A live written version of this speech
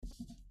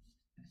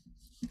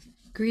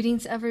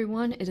Greetings,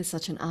 everyone. It is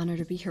such an honor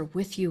to be here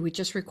with you. We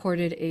just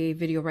recorded a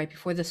video right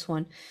before this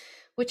one,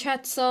 which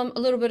had a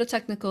little bit of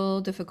technical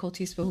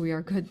difficulties, but we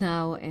are good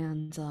now,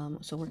 and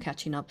so we're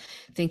catching up.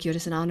 Thank you. It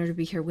is an honor to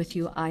be here with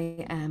you.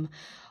 I am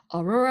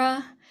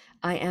Aurora.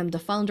 I am the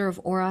founder of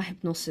Aura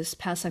Hypnosis,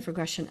 Past Life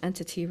Regression,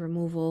 Entity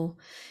Removal,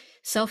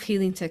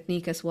 Self-Healing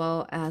Technique, as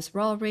well as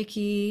Raw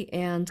Reiki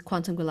and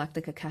Quantum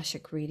Galactic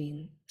Akashic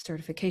Reading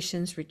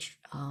certifications, which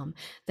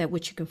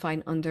you can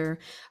find under.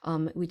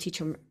 We teach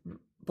them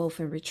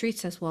both in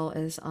retreats as well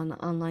as on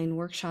online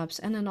workshops,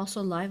 and then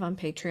also live on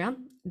Patreon,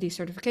 these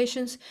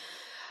certifications.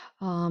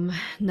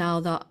 Now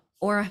the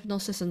Aura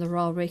Hypnosis and the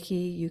Raw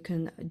Reiki, you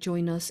can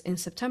join us in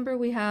September.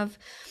 We have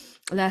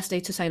last day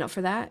to sign up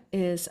for that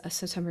is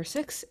September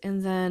 6th.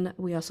 And then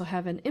we also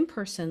have an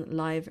in-person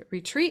live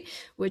retreat,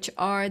 which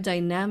are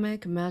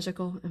dynamic,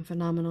 magical, and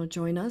phenomenal.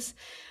 Join us.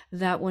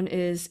 That one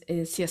is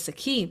Siesta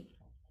Key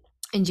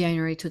in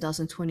January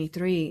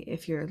 2023.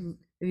 If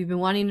you've been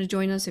wanting to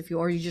join us,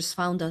 you just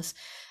found us,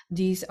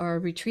 these are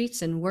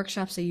retreats and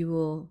workshops that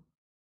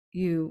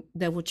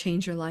that will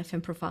change your life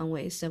in profound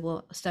ways, that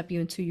will step you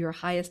into your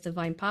highest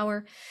divine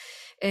power.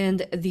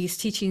 And these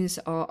teachings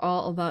are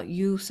all about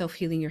you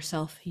self-healing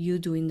yourself, you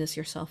doing this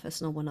yourself,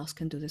 as no one else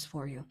can do this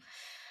for you.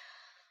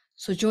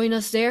 So join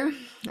us there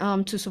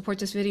to support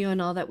this video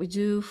and all that we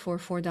do for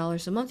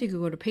 $4 a month. You can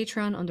go to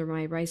Patreon under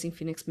my Rising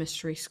Phoenix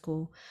Mystery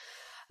School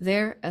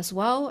there as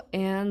well.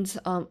 And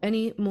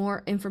any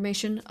more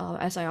information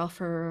as I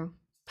offer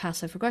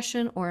past life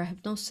regression, Aura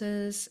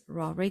Hypnosis,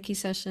 Raw Reiki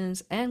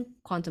sessions, and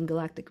Quantum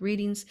Galactic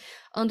readings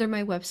under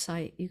my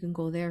website. You can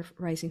go there,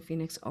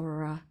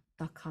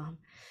 risingphoenixaurora.com.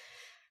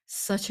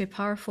 Such a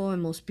powerful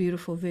and most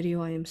beautiful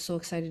video. I am so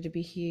excited to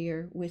be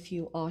here with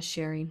you all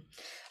sharing.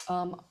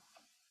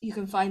 You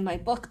can find my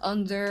book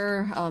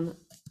under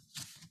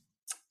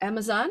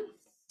Amazon,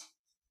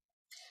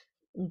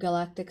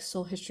 Galactic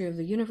Soul History of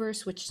the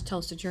Universe, which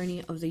tells the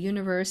journey of the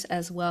universe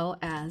as well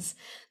as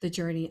the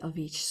journey of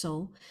each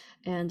soul.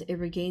 And it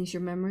regains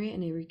your memory,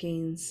 and it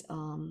regains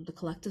the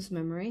collective's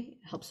memory.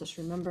 It helps us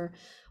remember,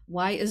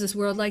 why is this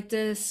world like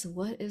this?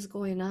 What is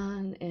going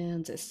on?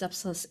 And it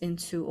steps us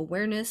into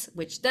awareness,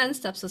 which then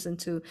steps us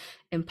into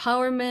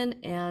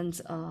empowerment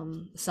and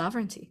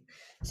sovereignty.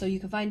 So you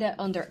can find that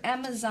under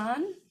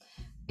Amazon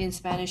in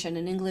Spanish and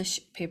in English,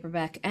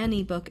 paperback and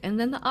ebook. And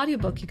then the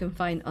audiobook you can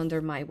find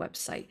under my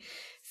website.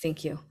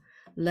 Thank you.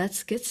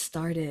 Let's get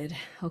started.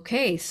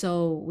 Okay,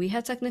 so we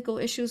had technical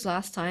issues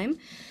last time.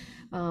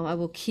 I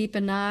will keep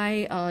an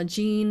eye.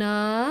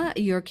 Gina,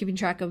 you're keeping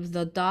track of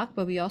the doc,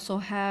 but we also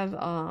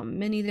have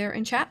Minnie there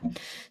in chat.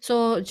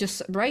 So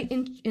just write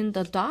in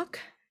the doc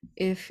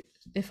if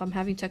I'm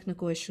having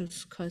technical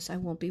issues, because I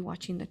won't be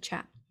watching the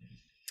chat.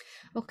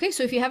 Okay,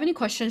 so if you have any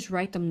questions,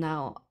 write them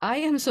now. I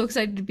am so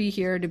excited to be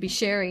here to be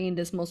sharing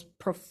this most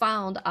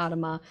profound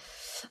Adama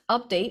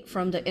update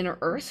from the inner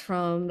earth,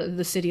 from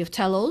the city of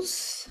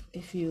Telos.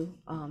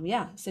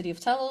 City of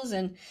Telos,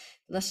 and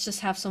let's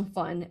just have some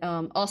fun.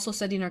 Also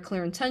setting our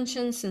clear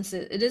intentions, since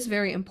it is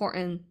very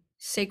important,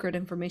 sacred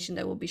information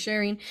that we'll be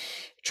sharing.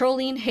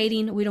 Trolling,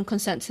 hating, we don't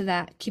consent to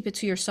that. Keep it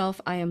to yourself.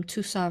 I am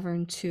too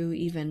sovereign to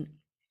even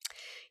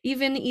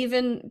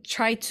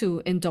try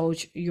to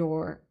indulge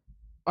your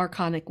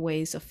archonic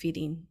ways of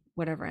feeding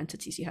whatever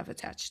entities you have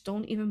attached.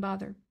 Don't even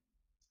bother.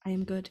 I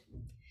am good.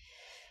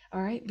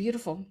 All right,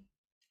 beautiful.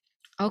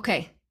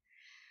 Okay.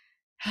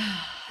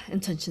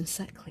 Intention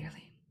set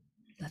clearly.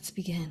 Let's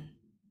begin.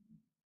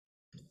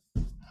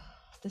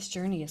 This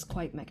journey is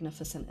quite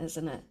magnificent,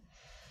 isn't it?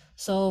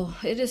 So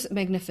it is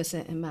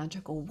magnificent and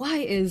magical. Why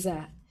is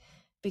that?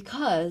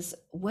 Because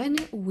when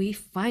we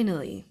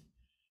finally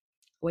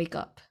wake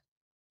up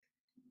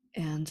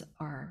and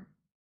our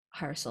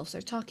higher selves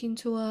are talking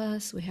to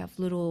us, we have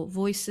little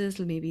voices,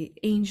 maybe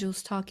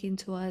angels talking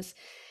to us,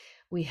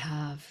 we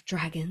have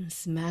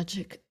dragons,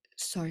 magic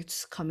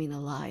starts coming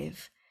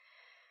alive.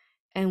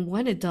 And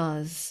when it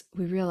does,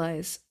 we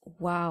realize,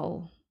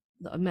 wow,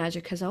 the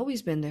magic has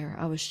always been there.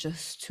 I was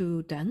just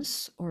too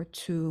dense or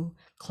too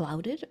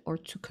clouded or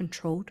too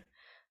controlled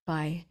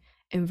by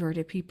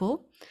inverted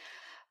people.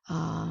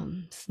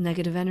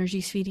 Negative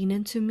energies feeding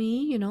into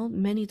me,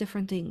 many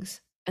different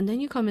things. And then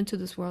you come into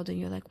this world and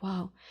you're like,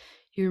 wow,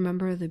 you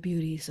remember the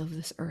beauties of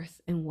this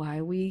earth and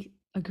why we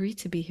agreed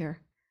to be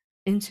here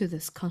into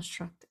this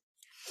construct.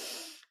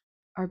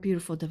 Our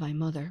beautiful divine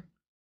mother,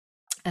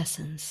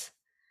 essence,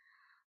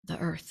 the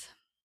earth,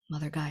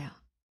 Mother Gaia.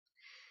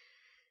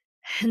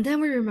 And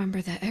then we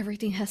remember that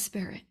everything has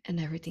spirit and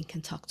everything can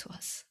talk to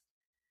us.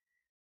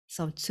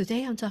 So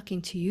today I'm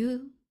talking to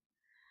you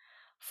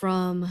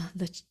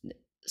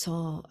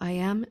so I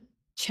am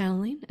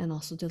channeling and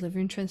also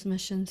delivering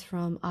transmissions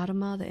from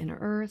Adama, the inner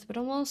earth, but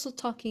I'm also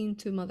talking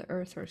to Mother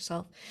Earth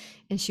herself,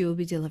 and she will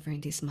be delivering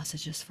these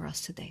messages for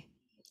us today.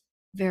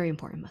 Very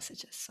important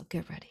messages, so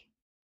get ready.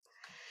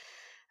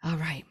 All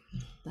right,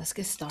 let's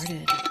get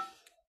started.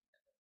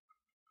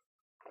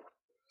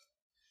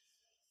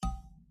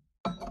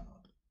 All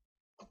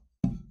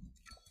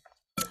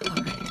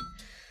right,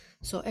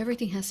 so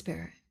everything has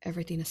spirit,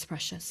 everything is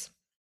precious.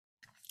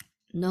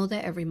 Know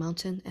that every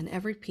mountain and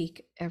every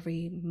peak,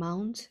 every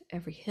mound,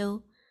 every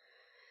hill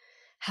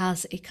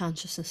has a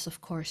consciousness,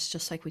 of course,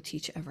 just like we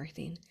teach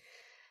everything.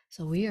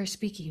 So we are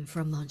speaking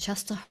from Mount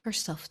Shasta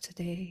herself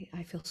today.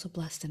 I feel so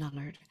blessed and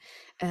honored.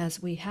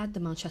 As we had the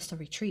Mount Shasta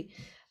retreat,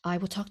 I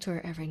would talk to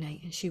her every night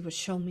and she would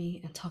show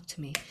me and talk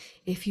to me.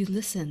 If you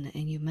listen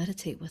and you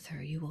meditate with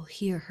her, you will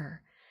hear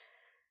her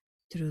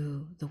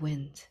through the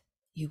wind.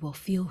 You will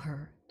feel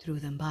her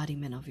through the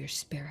embodiment of your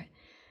spirit.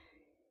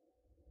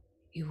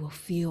 You will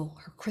feel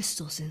her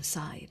crystals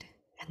inside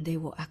and they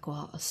will echo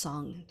out a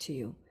song to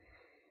you.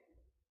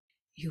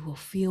 You will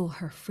feel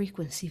her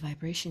frequency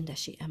vibration that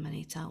she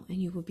emanates out, and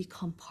you will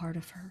become part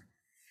of her.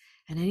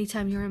 And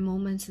anytime you're in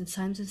moments and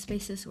times and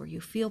spaces where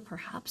you feel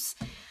perhaps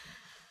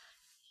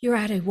you're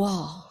at a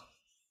wall,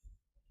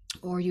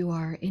 or you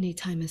are in a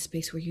time and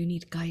space where you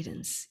need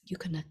guidance, you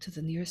connect to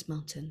the nearest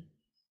mountain,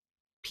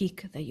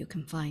 peak that you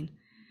can find,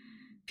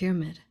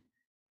 pyramid,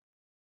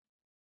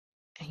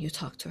 and you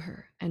talk to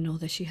her and know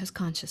that she has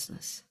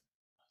consciousness.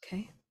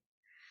 Okay?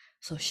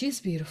 So she's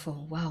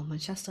beautiful. Wow,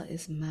 Manchester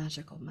is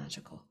magical,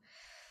 magical.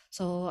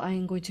 So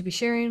I'm going to be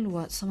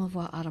sharing some of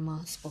what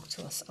Adama spoke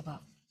to us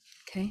about.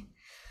 Okay.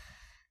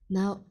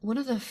 Now, one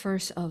of the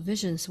first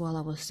visions while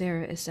I was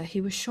there is that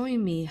he was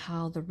showing me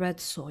how the red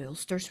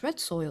soils, there's red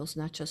soils,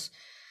 not just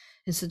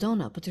in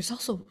Sedona, but there's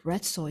also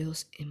red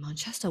soils in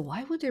Manchester.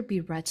 Why would there be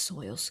red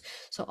soils?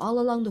 So all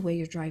along the way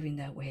you're driving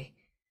that way,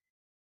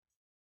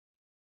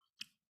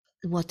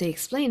 what they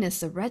explain is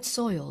the red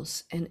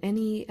soils in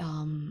any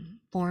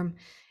form,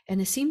 and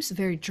it seems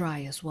very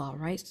dry as well,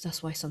 right?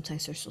 That's why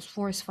sometimes there's those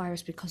forest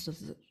fires, because of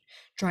the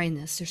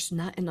dryness. There's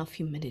not enough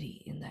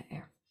humidity in that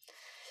air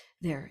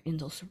there in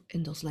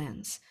those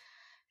lands,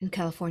 in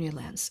California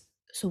lands.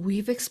 So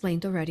we've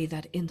explained already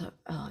that in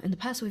the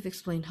past we've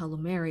explained how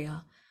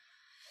Lemuria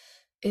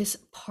is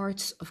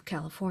parts of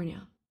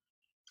California,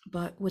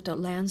 but with the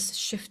lands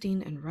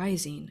shifting and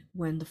rising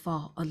when the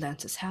fall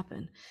Atlantis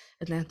happened,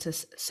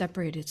 Atlantis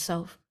separated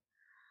itself.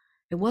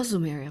 It was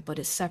Lemuria, but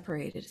it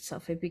separated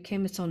itself. It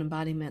became its own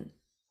embodiment,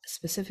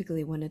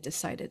 specifically when it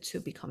decided to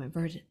become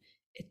inverted.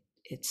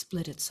 It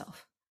split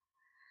itself.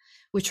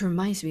 Which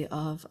reminds me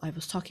of, I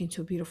was talking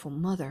to a beautiful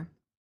mother,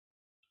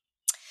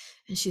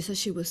 and she said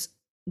she was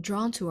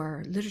drawn to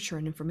our literature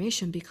and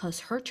information because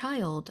her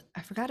child,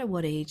 I forgot at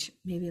what age,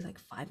 maybe like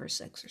 5 or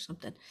 6 or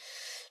something,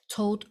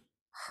 told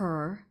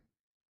her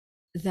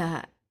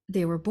that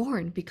they were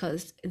born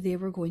because they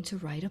were going to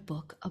write a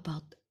book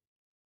about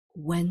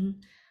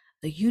when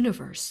the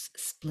universe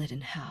split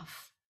in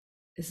half.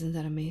 Isn't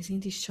that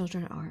amazing? These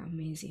children are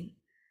amazing.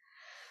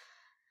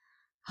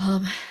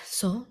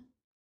 So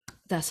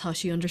that's how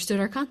she understood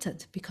our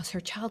content, because her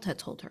child had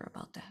told her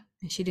about that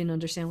and she didn't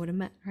understand what it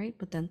meant, right?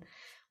 But then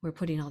we're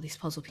putting all these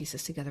puzzle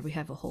pieces together. We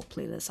have a whole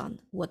playlist on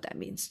what that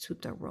means to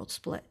the world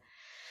split,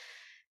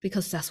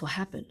 because that's what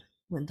happened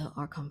when the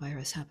Archon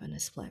virus happened,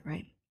 it split,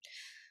 right?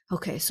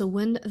 Okay, so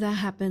when that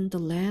happened, the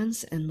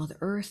lands and Mother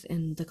Earth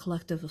and the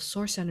collective of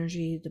source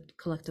energy, the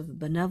collective of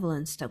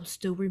benevolence that was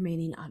still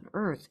remaining on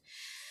Earth,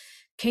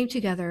 came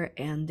together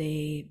and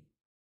they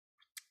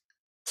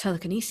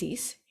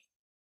telekinesis,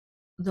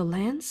 the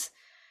lands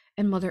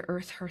and Mother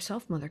Earth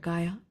herself, Mother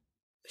Gaia,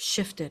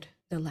 shifted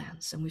the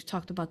lands. And we've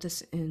talked about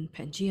this in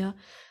Pangea.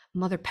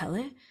 Mother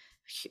Pele,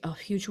 a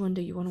huge one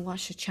that you want to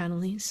watch the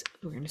channelings.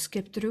 We're going to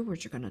skip through, we're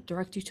going to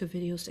direct you to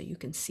videos that you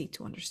can see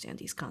to understand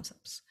these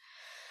concepts.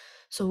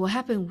 So what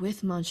happened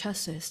with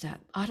Manchester is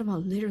that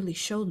Adama literally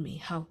showed me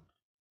how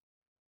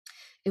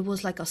it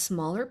was like a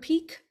smaller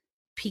peak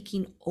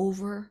peeking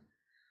over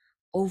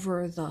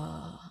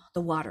the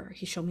water.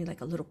 He showed me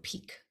like a little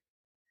peak,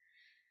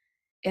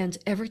 and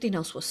everything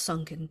else was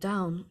sunken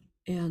down,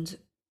 and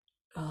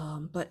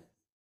but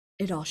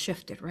it all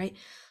shifted, right?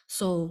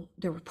 So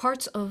there were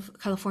parts of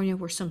California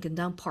were sunken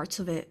down, parts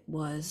of it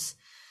was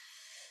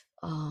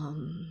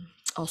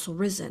also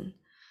risen.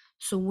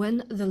 So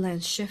when the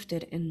land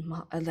shifted and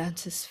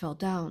Atlantis fell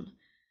down,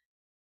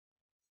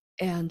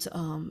 and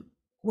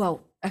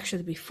well,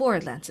 actually before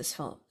Atlantis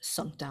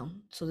sunk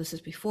down, so this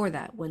is before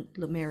that, when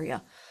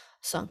Lemuria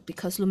sunk,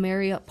 because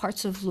Lemuria,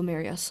 parts of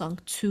Lemuria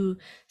sunk to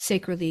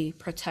sacredly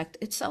protect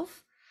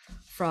itself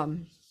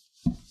from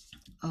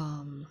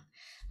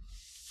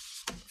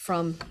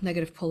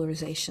negative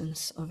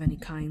polarizations of any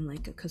kind,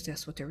 like, because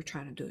that's what they were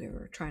trying to do. They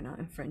were trying to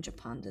infringe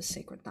upon this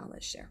sacred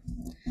knowledge there.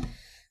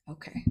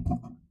 Okay.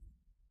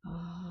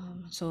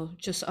 So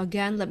just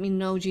again, let me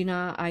know,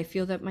 Gina. I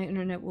feel that my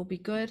internet will be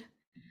good.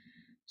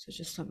 So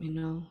just let me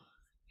know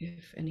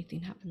if anything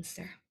happens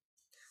there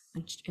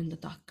in the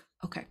dock.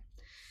 Okay.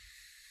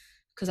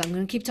 Because I'm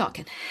going to keep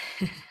talking.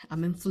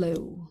 I'm in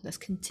flow. Let's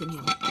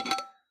continue.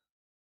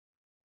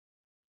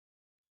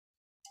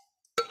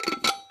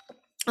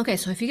 Okay,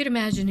 so if you could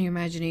imagine your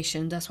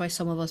imagination, that's why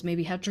some of us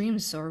maybe have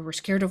dreams, or we're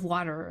scared of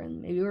water,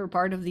 and maybe we're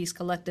part of these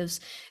collectives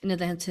in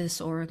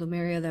Atlantis or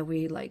Lemuria that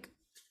we like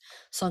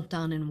sunk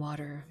down in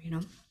water, you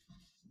know?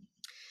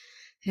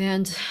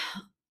 And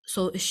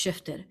so it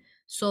shifted.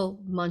 So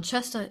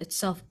Manchester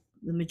itself,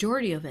 the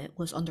majority of it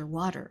was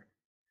underwater.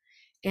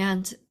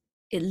 And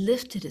it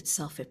lifted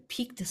itself, it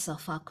peaked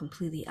itself out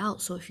completely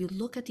out. So if you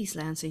look at these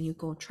lands and you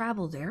go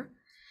travel there,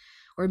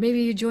 or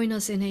maybe you join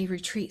us in a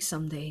retreat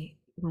someday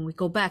when we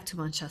go back to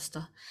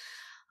Manchester,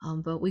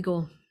 but we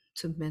go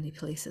to many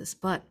places,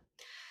 but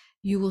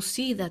you will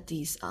see that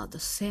these the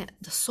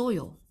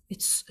soil,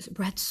 it's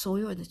red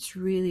soil and it's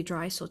really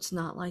dry, so it's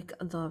not like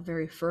the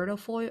very fertile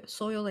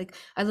soil. Like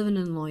I live in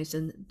Illinois,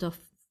 and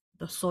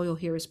the soil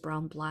here is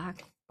brown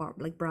black, or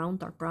like brown,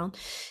 dark brown,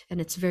 and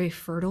it's very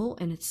fertile,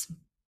 and it's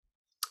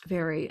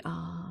very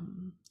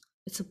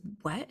it's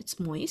wet, it's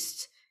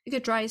moist. It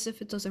get dries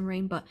if it doesn't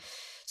rain, but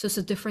so it's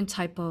a different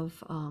type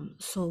of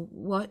so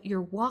what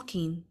you're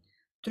walking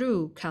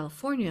through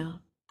California,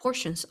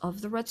 portions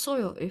of the red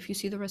soil, if you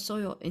see the red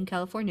soil in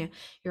California,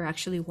 you're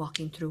actually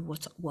walking through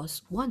what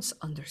was once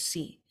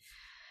undersea,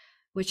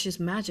 which is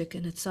magic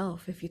in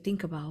itself if you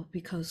think about,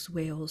 because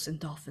whales and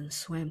dolphins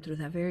swam through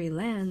that very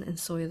land and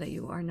soil that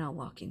you are now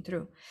walking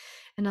through.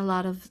 And a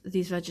lot of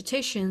these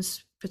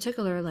vegetations,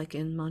 particularly like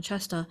in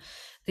Manchester,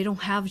 they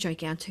don't have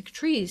gigantic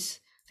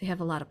trees. They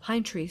have a lot of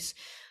pine trees.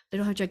 They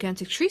don't have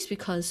gigantic trees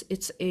because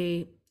it's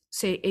a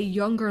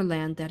younger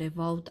land that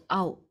evolved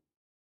out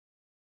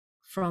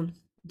from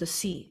the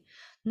sea.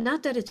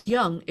 Not that it's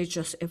young, it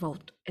just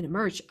evolved and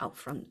emerged out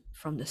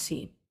from the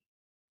sea.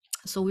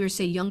 So we would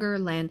say younger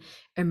land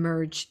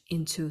emerged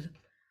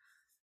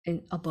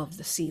above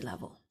the sea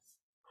level.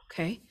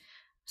 Okay,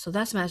 so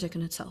that's magic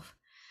in itself.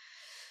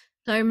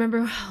 Now I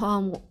remember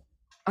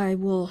I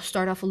will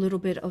start off a little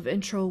bit of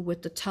intro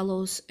with the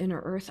Telos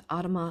Inner Earth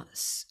Adama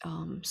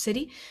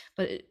city,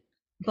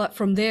 but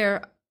from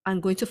there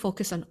I'm going to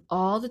focus on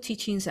all the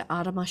teachings that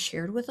Adama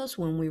shared with us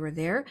when we were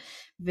there.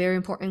 Very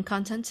important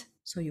content,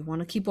 so you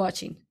want to keep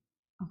watching.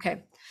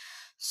 Okay,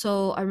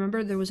 so I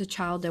remember there was a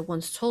child that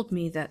once told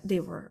me that they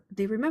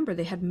remember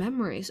they had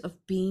memories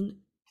of being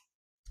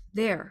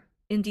there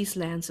in these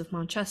lands of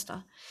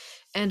Manchester,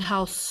 and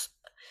how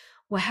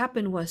what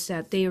happened was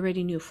that they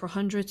already knew for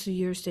hundreds of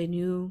years, they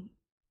knew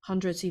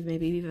hundreds, even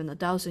maybe even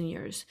 1,000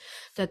 years,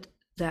 that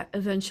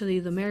eventually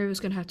the Mary was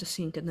going to have to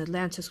sink and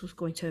Atlantis was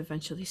going to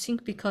eventually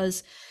sink,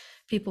 because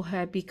people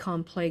had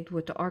become plagued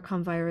with the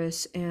Archon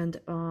virus, and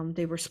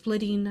they were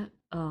splitting.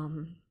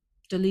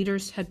 The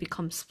leaders had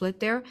become split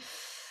there.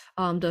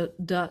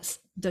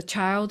 The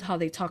child, how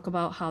they talk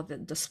about how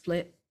the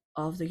split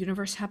of the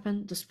universe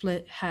happened, the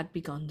split had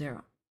begun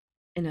there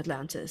in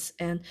Atlantis,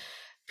 and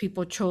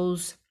people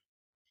chose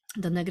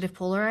the negative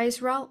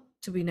polarized route,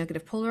 to be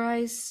negative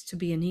polarized, to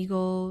be an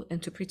ego,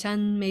 and to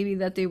pretend maybe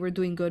that they were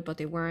doing good, but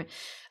they weren't.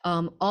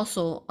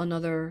 Also,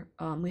 another,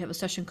 we have a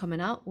session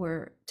coming out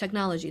where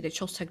technology, they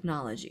chose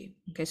technology.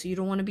 Okay, so you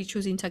don't want to be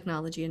choosing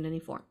technology in any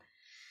form.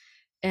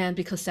 And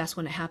because that's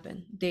when it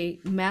happened.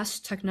 They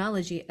masked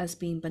technology as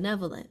being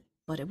benevolent,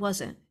 but it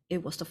wasn't.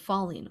 It was the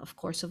falling, of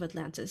course, of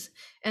Atlantis,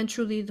 and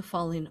truly the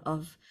falling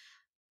of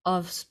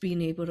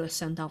being able to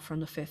ascend out from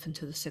the fifth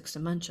into the sixth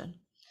dimension.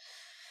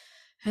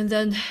 And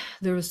then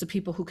there was the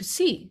people who could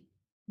see,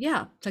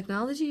 yeah,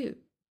 technology,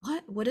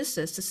 what is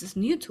this? This is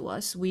new to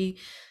us. We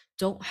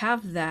don't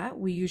have that.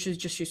 We usually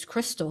just use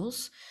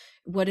crystals.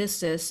 What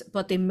is this?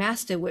 But they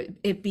masked it with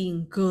it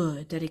being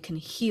good, that it can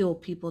heal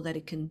people, that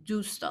it can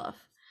do stuff.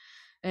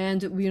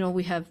 And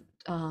we have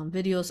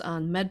videos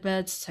on med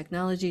beds,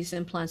 technologies,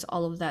 implants,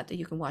 all of that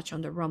you can watch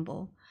on the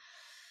Rumble.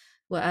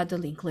 We'll add the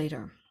link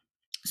later.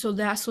 So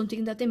that's one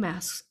thing that they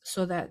mask,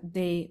 so that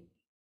they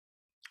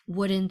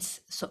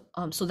wouldn't.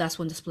 So that's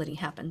when the splitting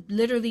happened.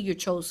 Literally, you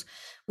chose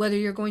whether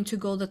you're going to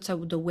go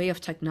the way of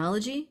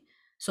technology,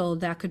 so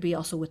that could be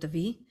also with the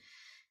V,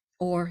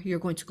 or you're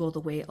going to go the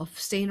way of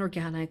staying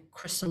organic,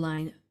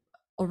 crystalline,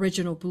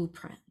 original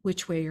blueprint,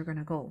 which way you're going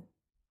to go.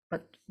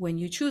 But when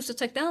you choose the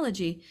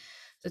technology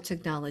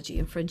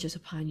infringes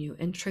upon you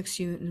and tricks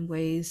you in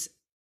ways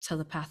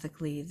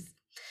telepathically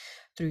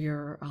through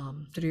your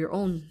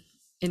own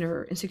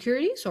inner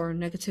insecurities or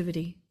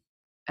negativity,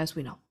 as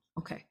we know.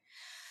 Okay.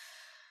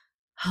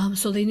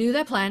 So they knew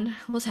that plan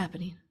was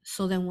happening.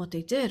 So then what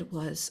they did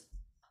was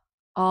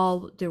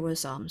there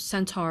was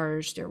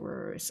centaurs, there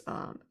was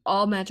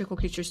all magical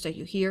creatures that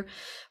you hear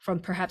from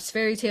perhaps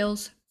fairy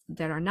tales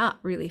that are not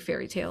really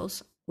fairy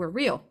tales, were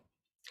real.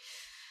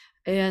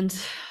 And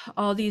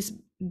all these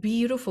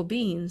beautiful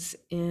beings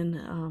in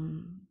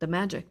the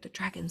magic, the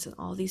dragons and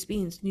all these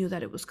beings knew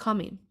that it was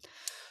coming.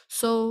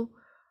 So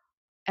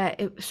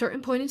at a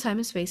certain point in time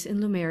and space in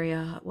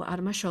Lemuria, what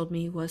Adama showed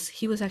me was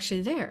he was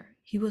actually there.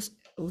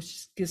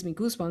 Which gives me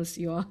goosebumps,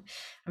 you all.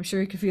 I'm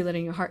sure you can feel it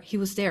in your heart. He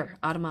was there.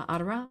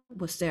 Adara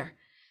was there.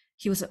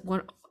 He was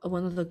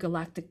one of the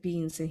galactic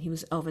beings, and he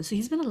was elven. So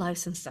he's been alive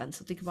since then.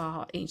 So think about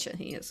how ancient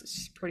he is.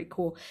 It's pretty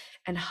cool.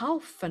 And how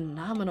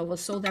phenomenal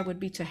was so that would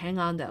be to hang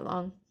on that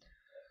long.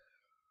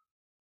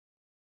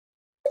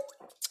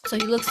 So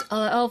he looks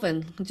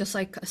elven, just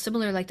like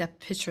similar like that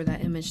picture,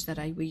 that image that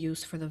we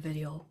used for the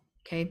video.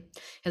 Okay,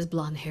 his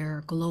blonde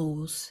hair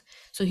glows.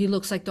 So he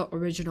looks like the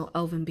original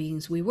elven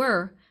beings we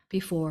were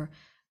before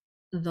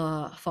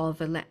the fall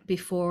of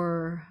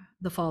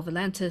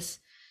Atlantis,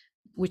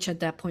 which at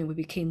that point we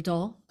became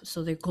dull.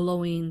 So they're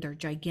glowing, they're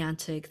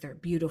gigantic, they're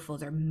beautiful,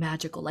 they're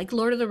magical, like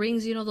Lord of the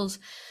Rings. You know those,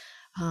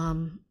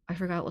 I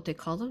forgot what they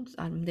call them.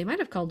 They might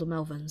have called them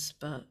elvens,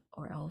 but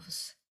or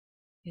elves.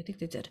 I think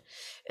they did.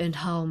 And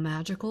how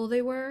magical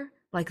they were,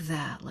 like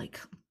that, like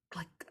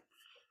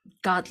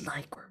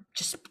godlike, or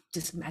just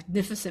this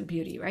magnificent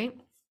beauty, right?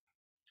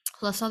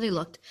 So that's how they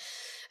looked.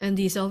 And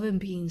these elven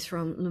beings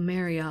from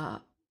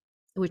Lumeria,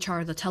 which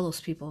are the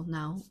Telos people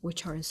now,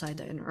 which are inside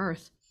the inner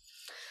earth,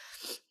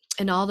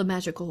 and all the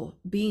magical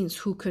beings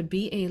who could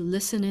be a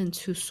listen in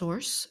to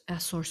Source,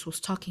 as Source was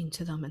talking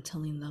to them and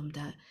telling them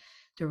that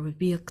there would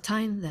be a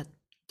time that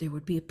there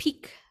would be a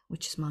peak,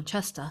 which is Mount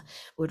Shasta,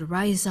 would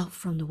rise up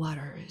from the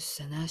waters.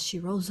 And as she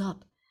rose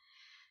up,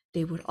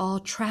 they would all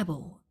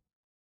travel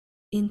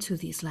into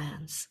these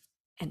lands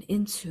and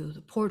into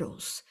the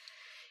portals,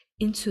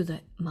 into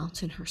the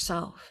mountain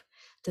herself,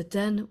 that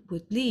then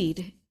would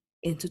lead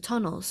into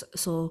tunnels.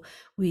 So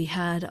we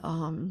had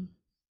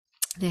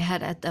they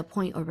had at that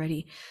point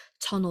already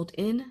tunneled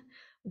in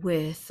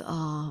with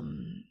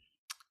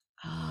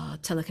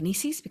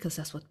telekinesis, because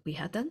that's what we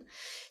had then,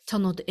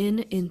 tunneled in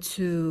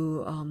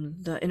into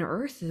the inner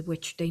earth,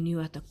 which they knew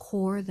at the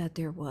core that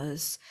there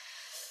was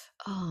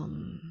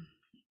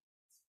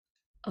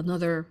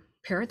another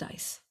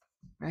paradise,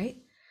 right?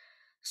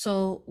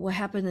 So what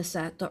happened is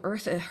that the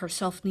earth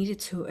herself needed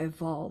to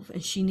evolve,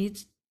 and she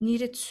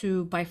needed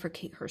to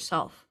bifurcate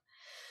herself.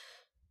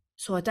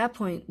 So at that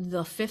point,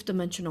 the fifth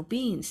dimensional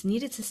beings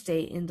needed to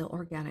stay in the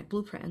organic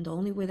blueprint. And the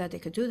only way that they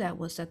could do that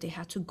was that they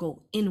had to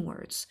go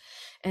inwards.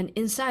 And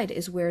inside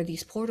is where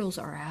these portals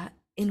are at,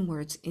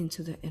 inwards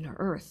into the inner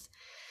earth,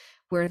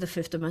 where the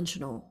fifth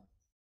dimensional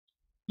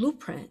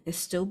blueprint is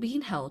still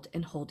being held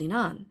and holding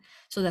on.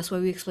 So that's why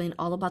we explain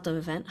all about the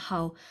event,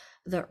 how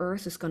the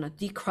earth is going to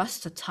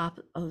decrust, the top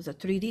of the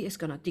 3D is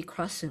going to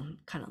decrust and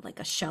kind of like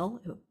a shell,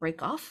 it will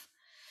break off.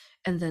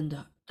 And then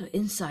the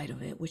inside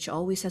of it, which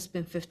always has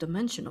been fifth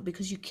dimensional,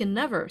 because you can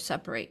never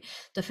separate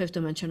the fifth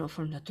dimensional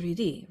from the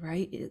 3D,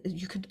 right?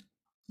 You could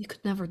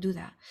never do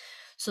that.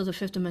 So the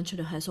fifth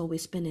dimensional has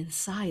always been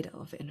inside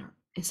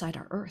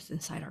our earth,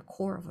 inside our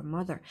core of our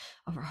mother,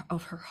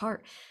 of her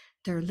heart.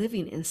 They're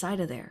living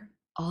inside of there,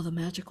 all the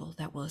magical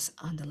that was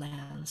on the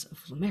lands of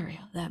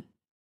Lemuria. That,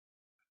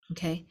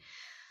 okay?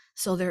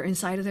 So they're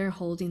inside of there,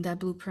 holding that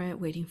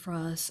blueprint, waiting for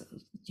us,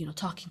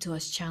 talking to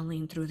us,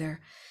 channeling through there.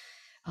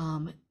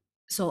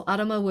 So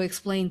Adama will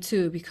explain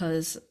too,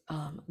 because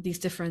these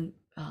different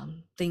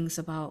things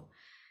about,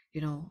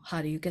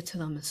 how do you get to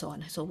them and so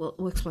on. So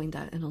we'll explain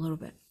that in a little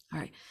bit. All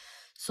right.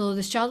 So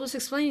this child was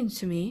explaining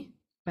to me,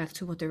 back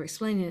to what they were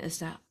explaining, is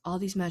that all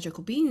these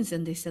magical beings,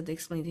 and they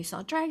explained they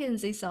saw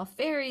dragons, they saw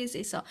fairies,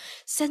 they saw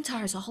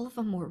centaurs, all of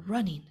them were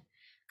running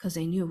because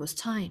they knew it was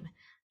time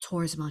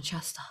towards Mount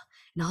Shasta.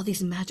 And all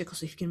these magical,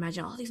 so if you can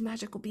imagine all these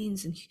magical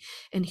beings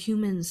and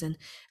humans and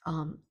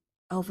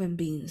elven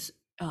beings,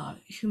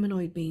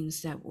 humanoid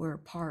beings that were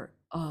part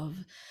of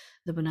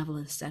the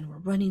benevolence and were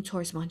running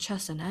towards Mount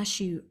Shasta. And as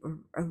she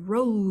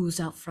arose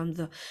out from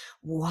the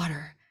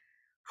water,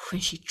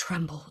 when she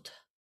trembled,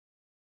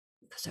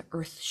 because the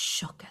earth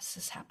shook as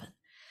this happened,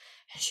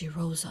 and she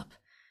rose up,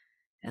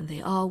 and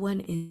they all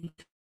went into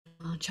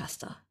Mount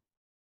Shasta.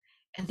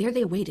 And there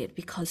they waited,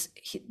 because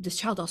this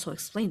child also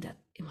explained that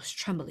it was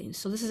trembling.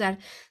 So this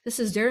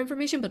is their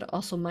information, but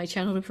also my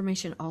channel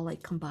information, all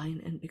like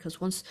combined. And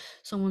because once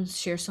someone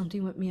shares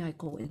something with me, I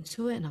go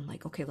into it and I'm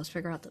like, okay, let's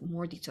figure out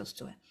more details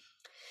to it.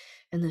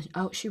 And then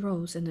out she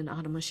rose, and then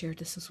Adama shared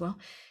this as well.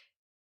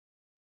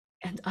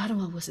 And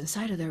Adama was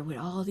inside of there with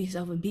all these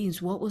elven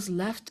beings. What was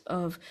left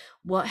of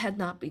what had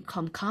not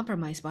become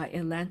compromised by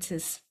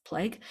Atlantis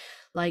plague,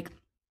 like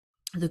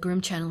the grim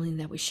channeling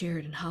that we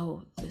shared, and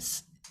how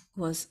this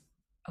was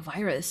a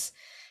virus,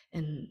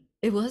 and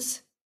it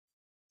was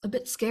a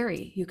bit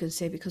scary, you can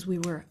say, because we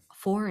were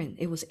foreign.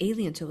 It was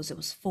alien to us. It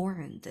was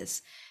foreign,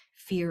 this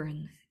fear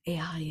and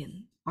AI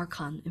and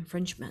Archon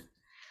infringement.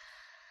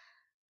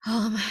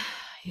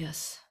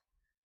 Yes.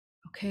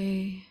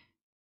 Okay.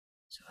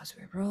 So as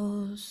we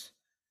rose,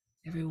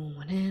 everyone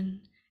went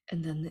in,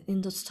 and then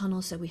in those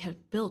tunnels that we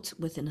had built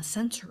within a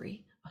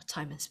century of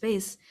time and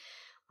space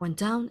went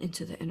down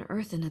into the inner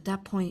earth. And at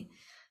that point,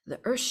 the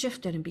earth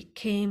shifted and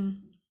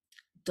became,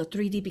 the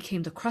 3D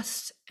became the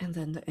crust, and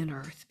then the inner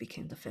earth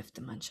became the fifth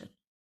dimension.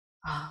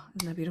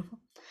 Isn't that beautiful?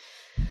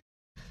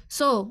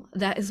 So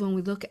that is when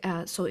we look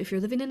at, so if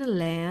you're living in a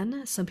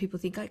land, some people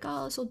think like,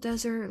 oh, it's so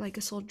desert, like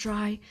it's so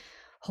dry.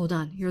 Hold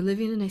on, you're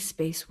living in a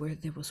space where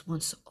there was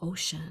once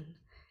ocean,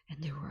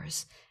 and there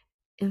was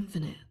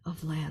infinite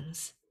of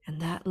lands,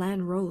 and that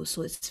land rose.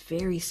 So it's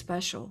very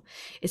special.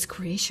 It's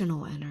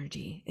creational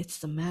energy. It's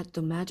the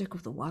magic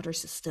of the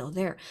waters is still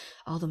there.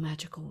 All the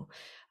magical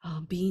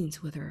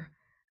beings, whether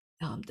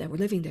that were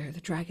living there, the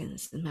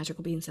dragons, the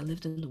magical beings that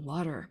lived in the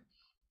water.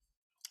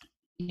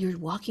 You're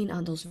walking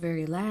on those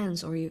very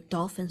lands, or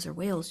dolphins or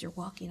whales, you're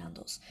walking on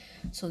those.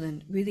 So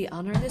then really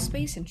honor this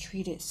space and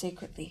treat it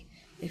sacredly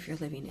if you're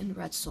living in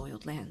red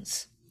soiled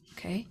lands.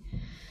 Okay.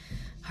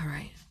 All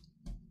right.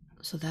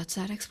 So that's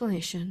that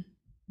explanation.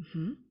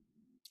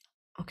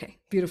 Okay,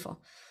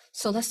 beautiful.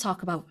 So let's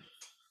talk about,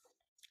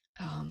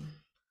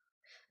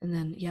 and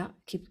then yeah,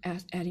 keep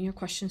adding your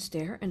questions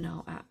there, and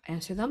I'll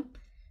answer them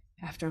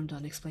after I'm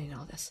done explaining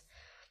all this.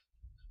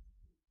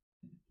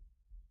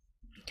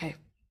 Okay.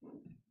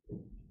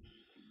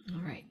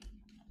 All right.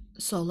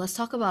 So let's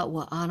talk about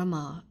what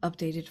Adama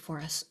updated for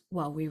us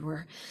while we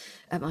were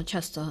at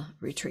Manchester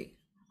retreat.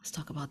 Let's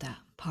talk about that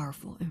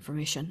powerful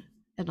information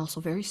and also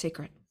very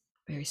sacred,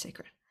 very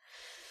sacred.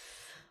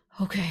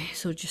 Okay,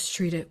 so just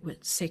treat it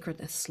with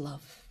sacredness,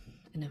 love,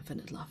 and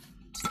infinite love.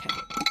 Okay.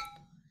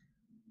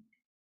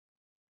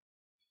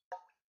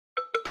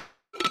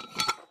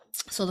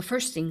 So the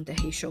first thing that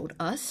he showed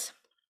us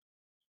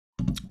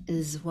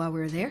is while we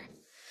were there.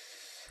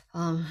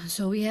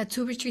 So we had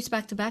 2 retreats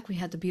back to back. We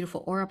had the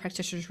beautiful Aura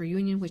Practitioners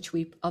Reunion, which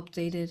we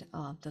updated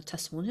the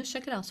testimonials.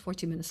 Check it out; it's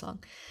 14 minutes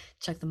long.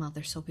 Check them out;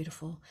 they're so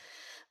beautiful.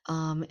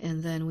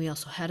 And then we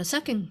also had a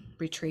second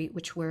retreat,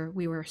 which where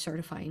we were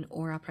certifying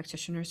Aura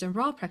practitioners and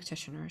Raw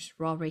practitioners,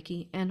 Raw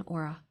Reiki and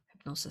Aura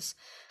hypnosis,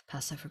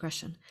 past life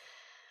regression.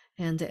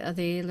 And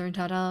they learned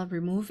how to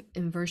remove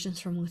inversions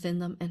from within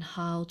them and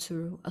how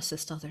to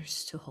assist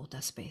others to hold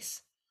that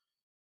space.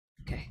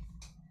 Okay.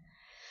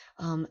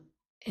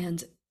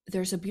 And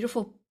there's a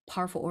beautiful,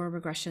 powerful aura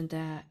regression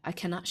that I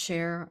cannot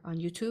share on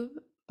YouTube,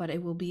 but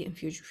it will be in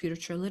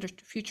future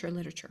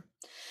literature.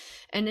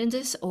 And in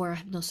this aura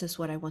hypnosis,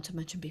 what I want to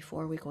mention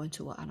before we go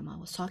into what Adama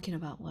was talking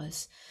about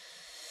was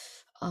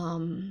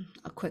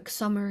a quick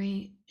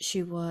summary.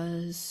 She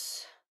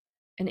was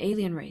an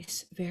alien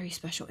race, very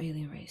special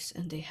alien race,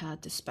 and they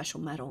had this special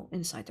metal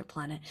inside their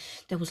planet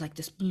that was like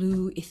this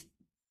blue,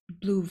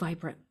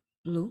 vibrant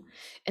blue,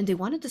 and they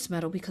wanted this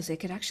metal because they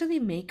could actually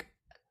make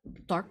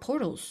dark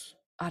portals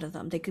out of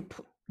them. They could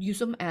use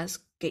them as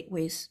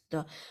gateways,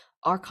 the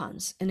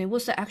archons, and it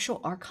was the actual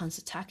archons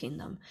attacking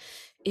them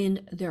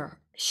in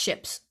their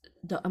ships.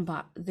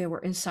 They were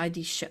inside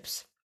these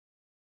ships.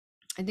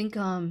 I think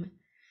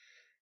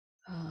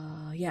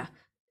yeah,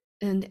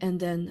 and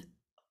then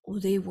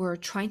they were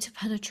trying to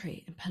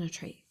penetrate.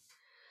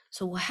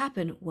 So what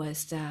happened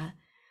was that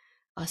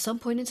at some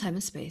point in time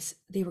and space,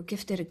 they were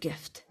gifted a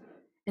gift.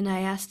 And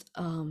I asked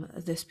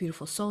this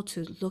beautiful soul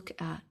to look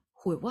at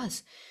who it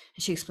was.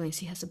 And she explains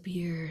he has a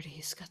beard.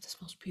 He's got this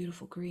most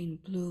beautiful green,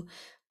 blue,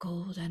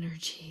 gold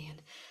energy.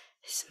 And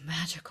it's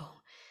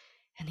magical.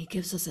 And he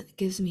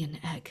gives me an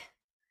egg.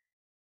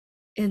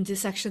 And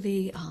this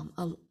actually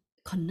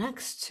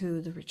connects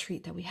to the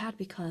retreat that we had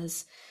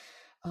because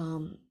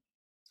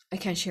I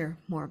can't share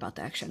more about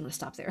the action. I'm going to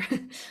stop there.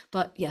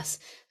 But yes,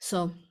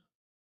 so,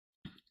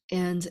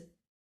 and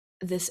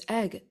this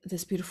egg,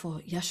 this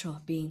beautiful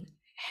Yeshua being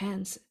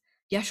hands,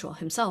 Yeshua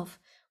himself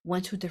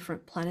went to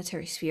different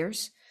planetary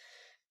spheres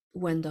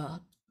when the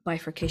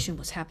bifurcation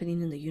was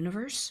happening in the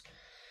universe,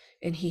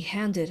 and he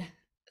handed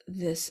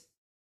these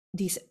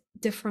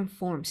different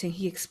forms, and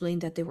he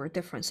explained that they were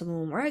different. Some of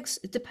them were eggs.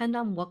 It depended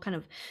on what kind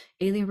of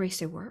alien race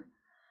they were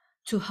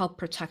to help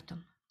protect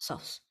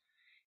themselves.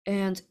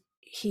 And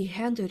he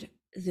handed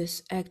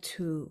this egg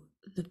to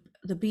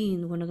the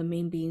being, one of the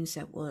main beings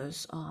that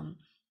was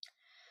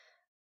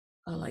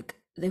like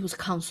there was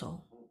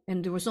council,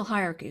 and there was no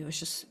hierarchy.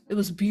 It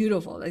was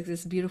beautiful, like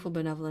this beautiful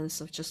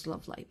benevolence of just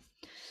love light.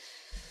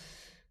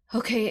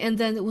 Okay, and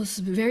then it was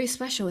very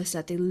special is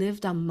that they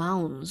lived on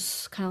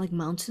mounds, kind of like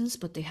mountains,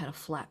 but they had a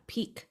flat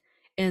peak,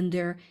 and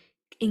they're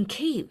in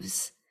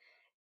caves,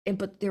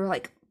 but they were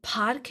like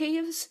pod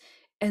caves,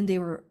 and they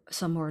were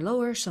some were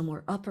lower, some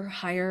were upper,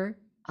 higher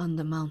on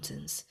the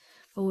mountains.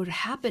 But what would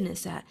happen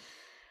is that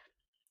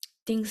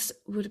things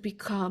would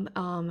become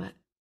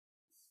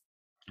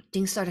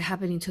things started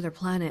happening to their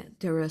planet.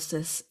 There was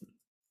this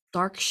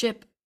dark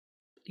ship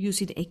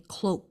using a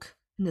cloak,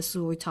 and this is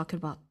what we're talking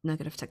about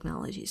negative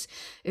technologies.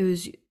 It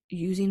was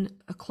using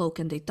a cloak,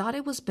 and they thought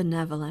it was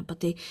benevolent, but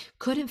they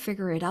couldn't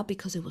figure it out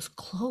because it was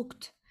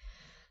cloaked.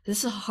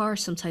 This is hard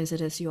sometimes it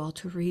is, you all,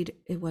 to read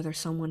whether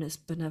someone is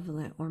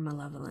benevolent or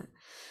malevolent.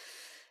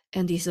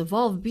 And these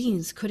evolved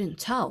beings couldn't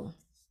tell.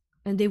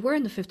 And they were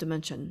in the 5th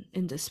dimension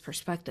in this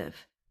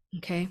perspective,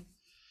 okay?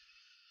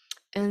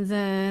 And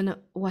then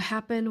what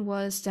happened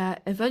was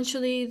that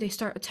eventually they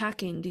start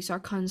attacking these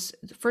archons.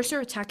 First,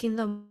 they're attacking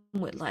them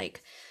with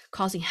like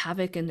causing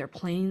havoc in their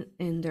plane,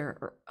 in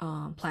their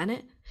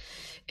planet,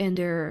 and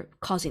they're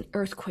causing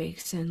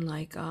earthquakes and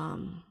like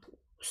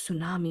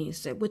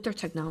tsunamis. With their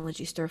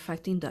technologies, they're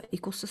affecting the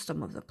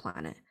ecosystem of the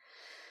planet.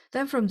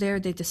 Then from there,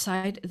 they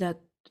decide that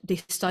they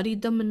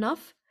studied them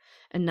enough,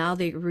 and now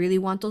they really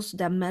want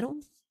that metal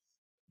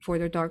for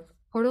their dark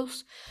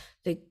portals.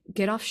 They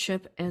get off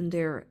ship, and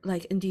they're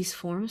like in these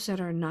forms that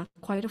are not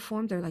quite a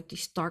form. They're like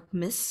these dark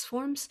mist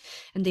forms,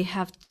 and they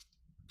have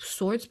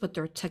swords, but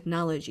they're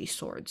technology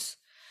swords.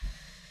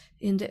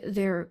 And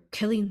they're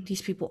killing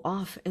these people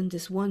off. And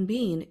this one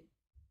being,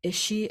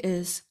 she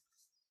is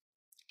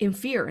in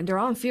fear, and they're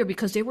all in fear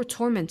because they were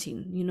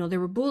tormenting. They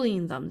were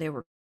bullying them. They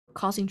were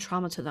causing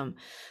trauma to them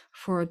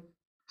for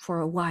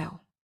a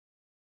while.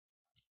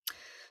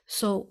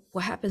 So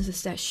what happens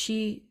is that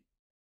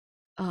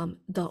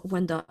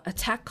when the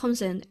attack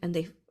comes in, and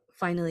they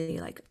finally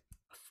like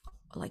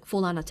like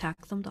full on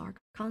attack them, the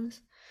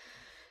Archons,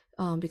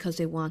 because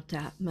they want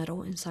that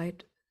metal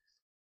inside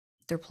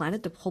their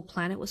planet. The whole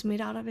planet was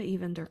made out of it,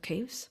 even their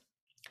caves,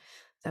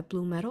 that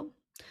blue metal.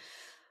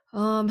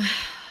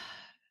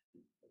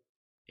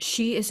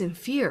 She is in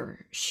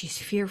fear. She's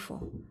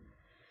fearful.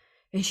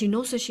 And she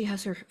knows that she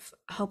has to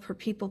help her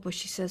people, but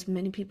she says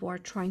many people are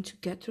trying to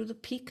get through the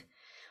peak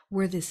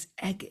where this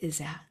egg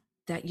is at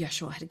that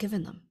Yeshua had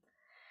given them.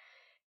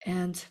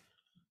 And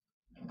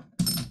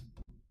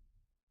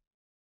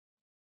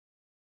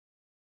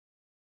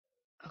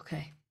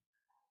okay,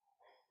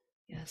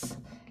 yes.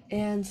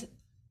 And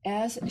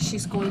as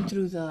she's going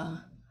through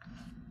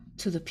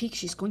to the peak,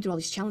 she's going through all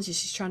these challenges.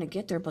 She's trying to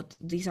get there, but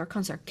these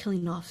Archons are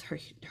killing off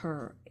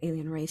her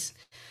alien race.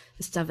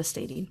 It's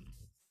devastating.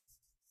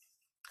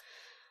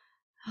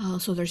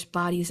 So there's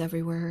bodies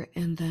everywhere,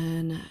 and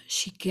then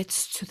she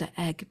gets to the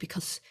egg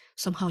because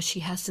somehow she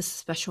has this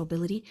special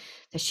ability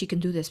that she can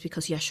do this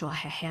because Yeshua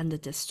had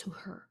handed this to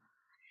her.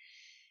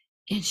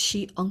 And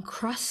she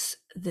uncrusts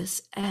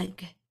this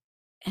egg,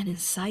 and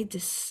inside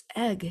this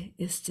egg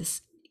is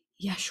this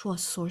Yeshua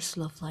source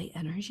love light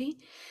energy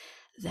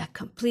that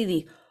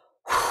completely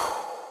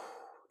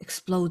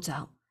explodes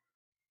out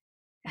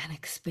and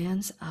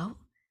expands out,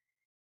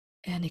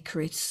 and it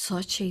creates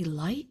such a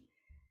light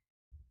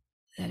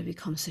that it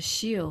becomes a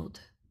shield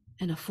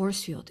and a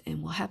force field.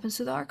 And what happens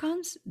to the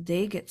Archons?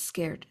 They get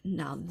scared.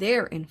 Now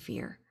they're in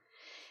fear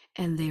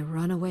and they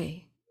run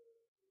away.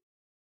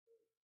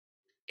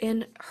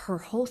 And her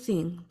whole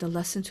thing, the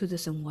lesson to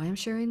this and why I'm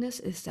sharing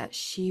this, is that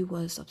she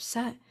was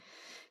upset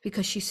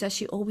because she says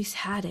she always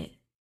had it.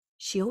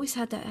 She always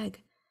had that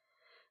egg,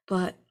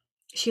 but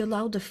she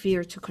allowed the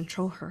fear to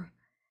control her.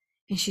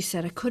 And she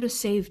said, I could have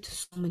saved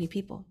so many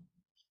people.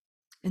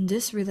 And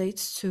this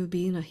relates to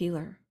being a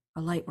healer,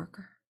 a light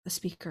worker, a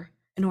speaker,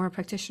 an aura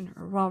practitioner,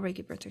 a raw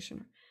Reiki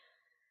practitioner.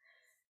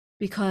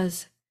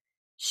 Because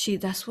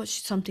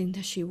something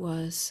that she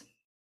was,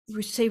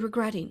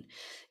 regretting,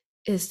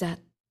 is that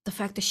the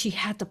fact that she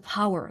had the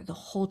power the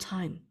whole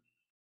time,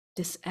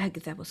 this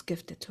egg that was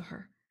gifted to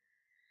her.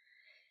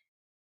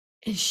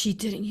 And she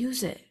didn't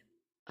use it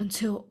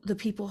until the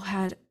people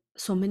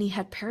so many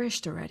had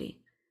perished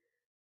already.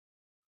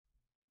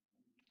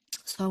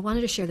 So I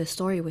wanted to share this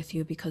story with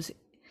you because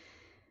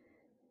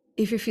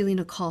if you're feeling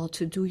a call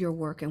to do your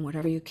work and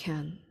whatever you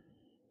can,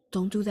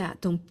 don't do that.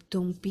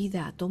 Don't be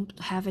that. Don't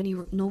have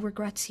no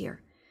regrets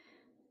here.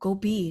 Go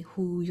be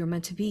who you're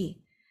meant to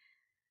be,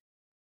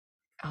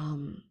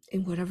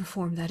 in whatever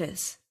form that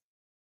is.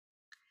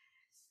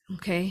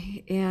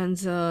 Okay,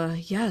 and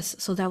yes,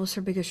 so that was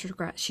her biggest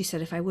regret. She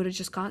said, if I would have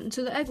just gotten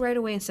to the egg right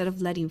away instead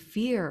of letting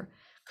fear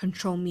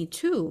control me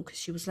too, because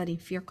she was letting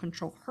fear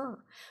control her.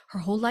 Her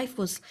whole life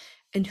was,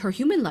 and her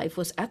human life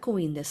was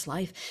echoing this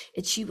life,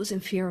 and she was in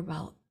fear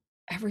about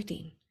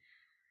everything.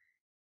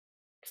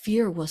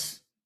 Fear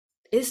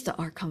is the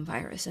Archon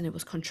virus, and it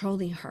was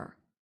controlling her.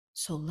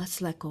 So let's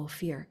let go of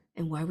fear.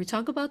 And why we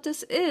talk about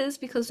this is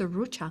because the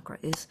root chakra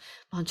is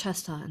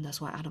Manchester, and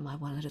that's why Adama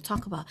wanted to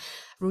talk about.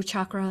 Root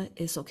chakra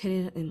is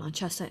located in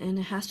Manchester, and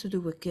it has to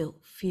do with guilt,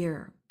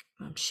 fear,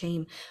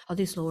 shame, all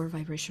these lower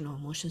vibrational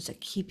emotions that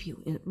keep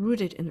you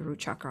rooted in the root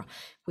chakra,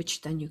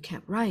 which then you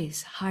can't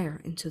rise higher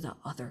into the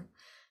other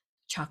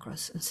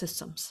chakras and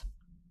systems.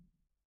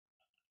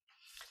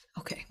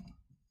 Okay.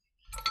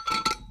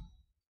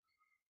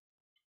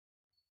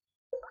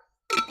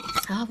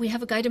 We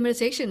have a guided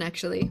meditation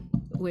actually,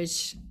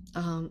 which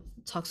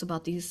talks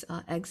about these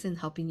eggs and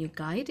helping you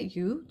guide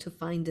you to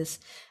find this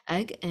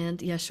egg. And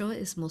Yeshua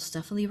is most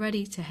definitely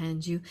ready to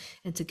hand you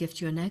and to gift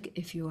you an egg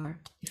if you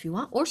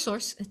want, or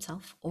source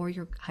itself, or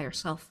your higher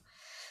self.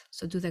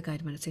 So do that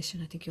guided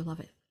meditation. I think you'll love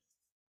it.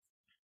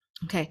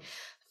 Okay,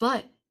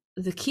 but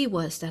the key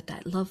was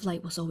that love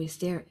light was always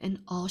there, and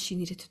all she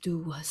needed to do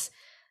was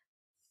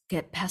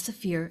get past the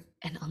fear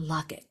and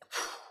unlock it.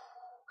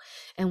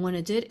 And when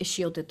it did, it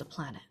shielded the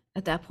planet.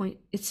 At that point,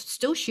 it's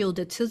still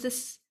shielded to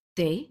this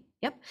day.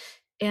 Yep.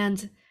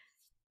 And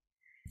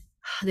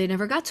they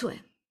never got to it.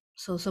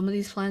 So some of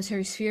these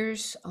planetary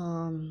spheres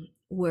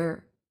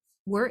were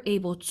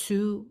able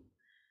to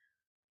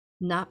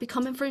not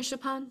become infringed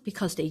upon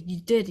because they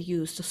did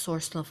use the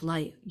source love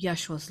light,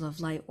 Yeshua's love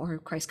light, or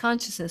Christ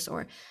consciousness,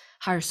 or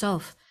higher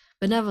self,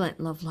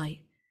 benevolent love light,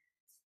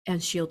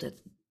 and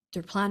shielded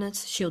their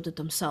planets, shielded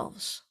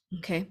themselves.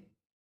 Okay.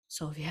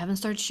 So if you haven't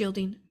started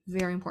shielding,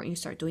 very important you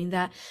start doing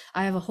that.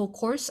 I have a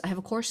course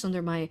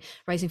under my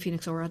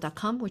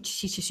risingphoenixaura.com, which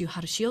teaches you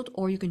how to shield,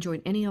 or you can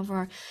join any of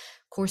our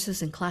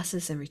courses and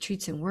classes and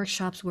retreats and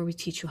workshops where we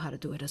teach you how to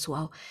do it as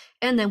well.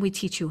 And then we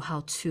teach you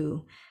how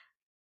to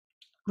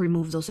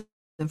remove those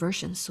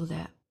inversions so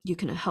that you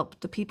can help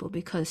the people,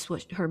 because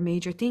what her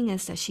major thing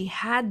is that she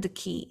had the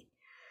key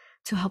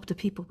to help the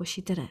people, but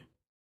she didn't.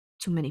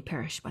 Too many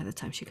perished by the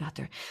time she got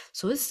there.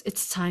 So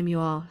it's time, you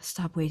all.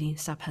 Stop waiting,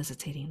 stop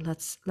hesitating.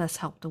 Let's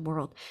help the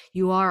world.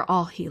 You are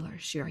all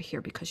healers. You are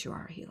here because you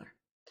are a healer.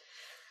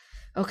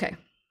 Okay.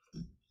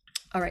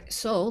 All right.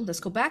 So let's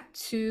go back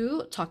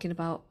to talking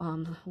about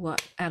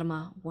what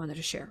Adama wanted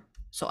to share.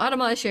 So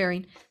Adama is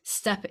sharing,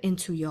 step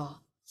into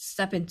y'all.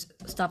 step in,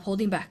 stop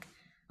holding back.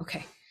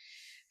 Okay.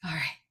 All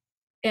right.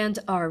 And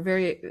our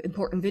very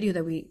important video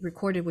that we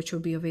recorded, which will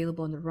be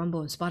available on the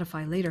Rumble and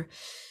Spotify later,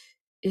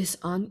 is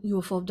on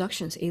UFO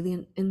abductions,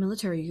 alien and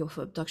military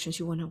UFO abductions.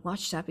 You want to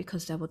watch that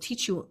because that will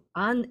teach you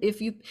on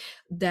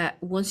that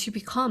once you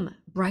become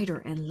brighter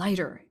and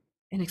lighter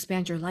and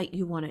expand your light,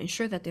 you want to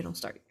ensure that they don't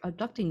start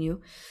abducting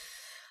you,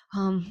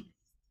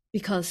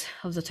 because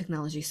of the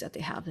technologies that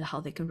they have, how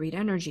they can read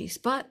energies.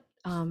 But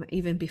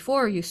even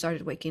before you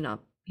started waking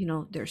up,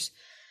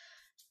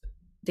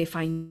 they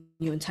find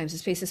you in times and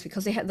spaces,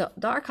 because they had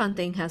the Archon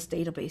thing has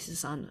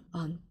databases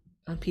on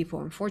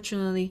people,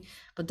 unfortunately.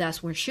 But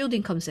that's where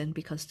shielding comes in,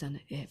 because then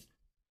it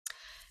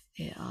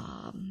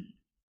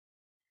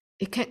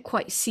can't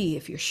quite see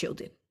if you're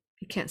shielded.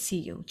 It can't see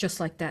you, just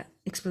like that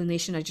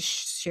explanation I just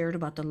shared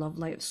about the love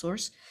light of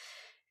source.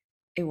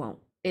 It won't.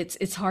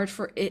 It's hard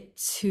for it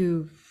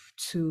to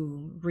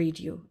read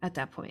you at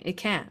that point. It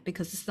can't,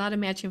 because it's not a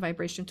matching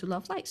vibration to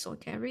love light, so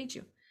it can't read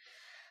you.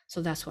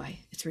 So that's why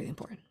it's really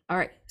important. All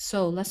right,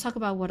 so let's talk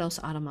about what else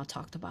Adama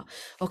talked about.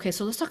 Okay,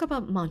 so let's talk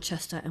about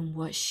Manchester and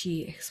what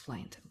she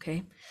explained.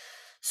 Okay,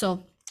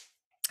 so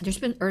there's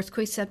been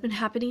earthquakes that have been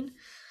happening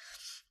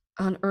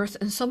on Earth,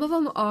 and some of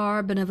them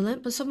are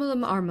benevolent, but some of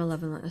them are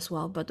malevolent as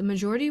well. But the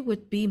majority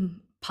would be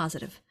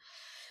positive.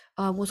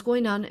 What's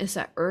going on is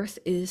that Earth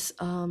is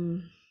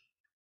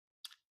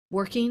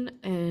working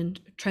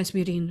and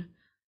transmuting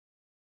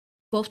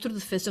both through the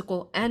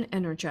physical and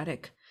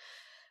energetic,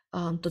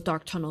 the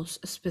dark tunnels,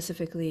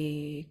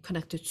 specifically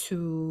connected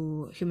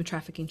to human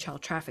trafficking,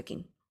 child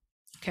trafficking.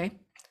 Okay,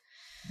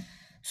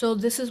 so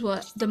this is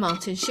what the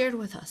mountain shared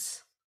with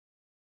us,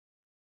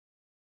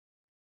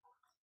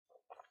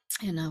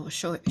 and I will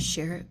share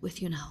it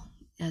with you now,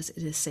 as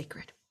it is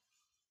sacred.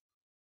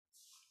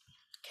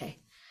 Okay,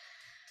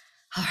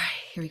 all right,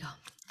 here we go.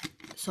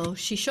 So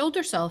she showed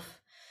herself.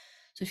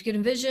 So if you can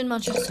envision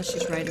Manchester,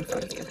 she's right in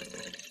front of you.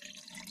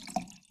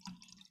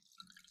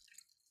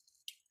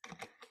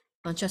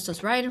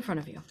 Manchester's right in front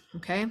of you,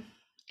 okay?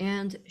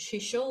 And she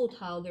showed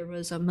how there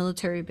was a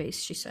military base,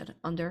 she said,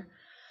 under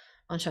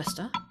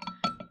Manchester,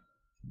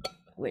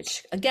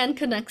 which again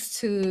connects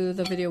to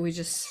the video we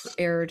just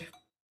aired,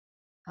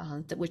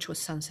 which was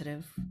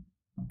sensitive,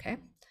 okay?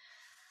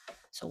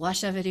 So watch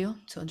that video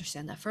to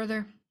understand that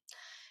further.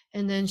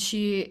 And then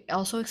she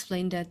also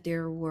explained that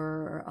there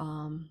were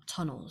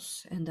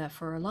tunnels, and that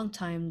for a long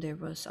time there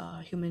was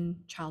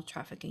human child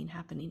trafficking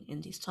happening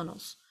in these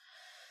tunnels.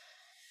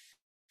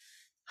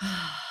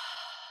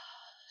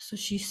 So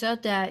she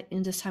said that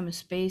in this time and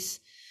space,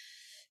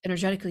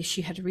 energetically,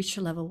 she had reached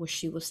a level where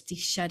she was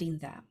de-shedding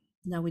that.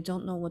 Now, we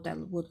don't know what that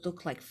would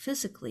look like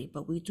physically,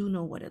 but we do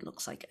know what it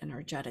looks like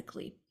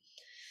energetically.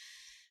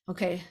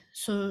 Okay,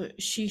 so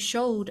she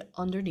showed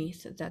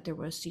underneath that there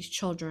was these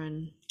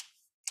children,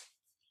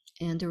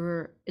 and there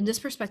were, in this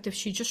perspective,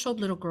 she just showed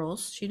little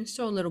girls. She didn't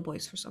show little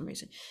boys for some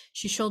reason.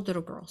 She showed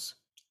little girls.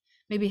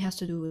 Maybe it has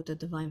to do with the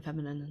divine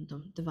feminine and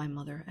the divine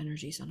mother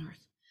energies on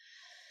Earth.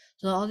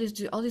 So all these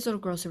little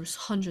girls, there was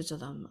hundreds of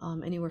them,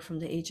 anywhere from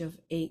the age of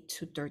 8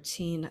 to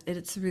 13.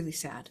 It's really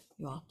sad,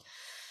 you all.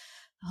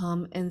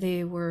 And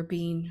they were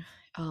being,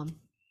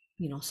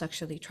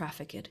 sexually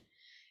trafficked.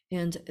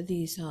 And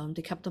these,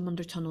 they kept them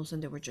under tunnels,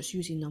 and they were just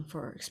using them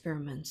for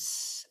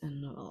experiments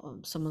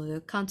and some of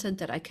the content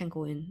that I can't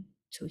go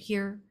into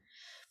here,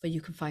 but you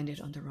can find it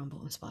on the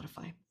Rumble and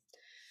Spotify.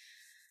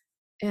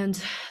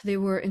 And they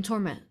were in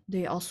torment.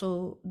 They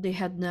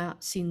had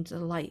not seen the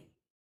light.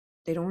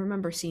 They don't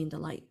remember seeing the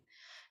light.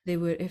 They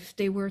would, if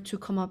they were to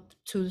come up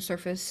to the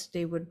surface,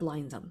 they would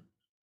blind them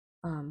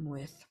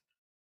with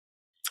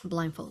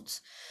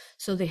blindfolds,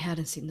 so they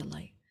hadn't seen the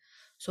light.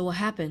 So what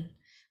happened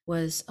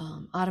was,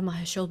 Adama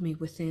has showed me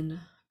within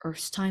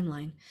Earth's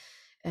timeline,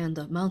 and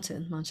the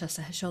mountain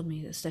Manchester has showed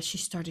me, is that she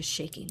started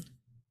shaking.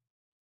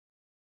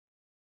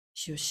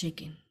 She was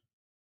shaking,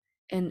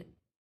 and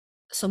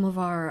some of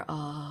our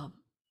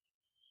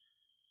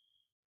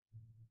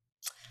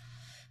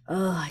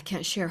I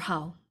can't share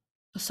how,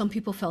 but some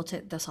people felt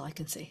it. That's all I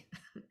can say.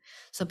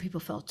 Some people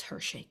felt her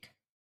shake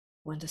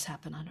when this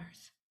happened on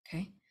Earth.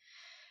 Okay,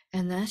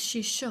 and as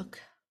she shook,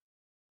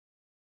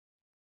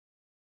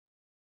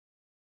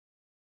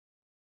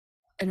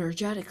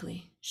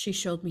 energetically, she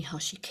showed me how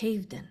she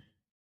caved in.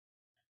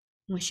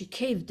 When she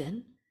caved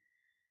in,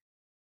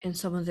 and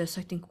some of this,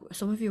 I think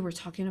some of you were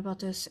talking about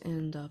this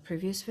in the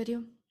previous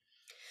video.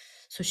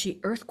 So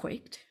she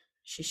earthquaked,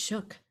 she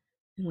shook,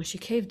 and when she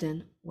caved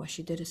in, what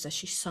she did is that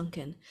she sunk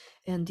in,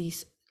 and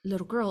these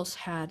little girls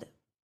had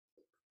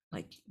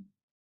like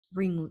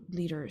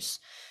ringleaders,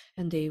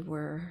 and they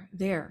were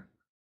there.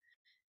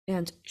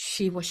 And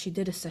what she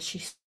did is that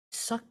she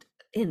sucked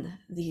in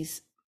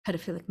these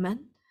pedophilic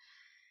men,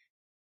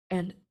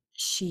 and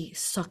she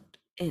sucked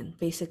in,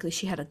 basically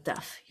she had a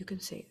death, you can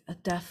say a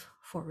death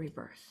for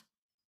rebirth.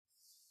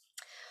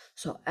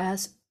 So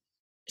as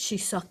she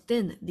sucked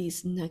in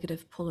these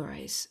negative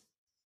polarized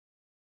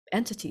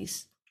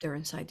entities, they're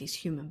inside these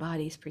human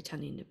bodies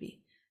pretending to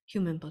be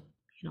human, but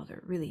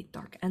they're really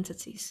dark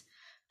entities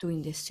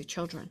doing this to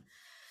children.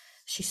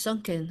 She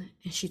sunk in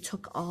and she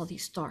took all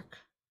these dark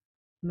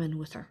men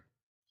with her.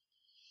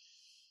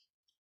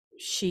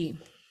 She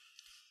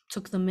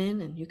took them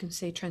in and you can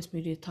say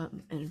transmuted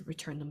them and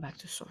returned them back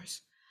to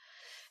source.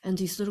 And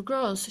these little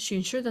girls, she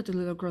ensured that the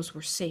little girls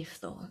were safe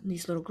though. And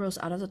these little girls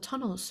out of the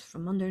tunnels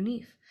from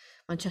underneath,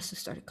 Manchester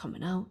started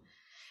coming out.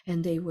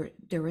 And they were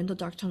in the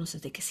dark tunnels so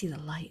they could see the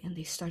light, and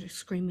they started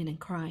screaming and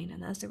crying.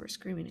 And as they were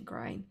screaming and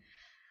crying,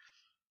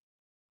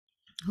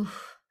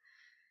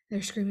 they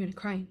were screaming and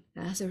crying.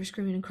 And as they were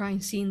screaming and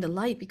crying, seeing the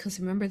light, because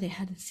remember they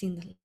hadn't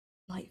seen the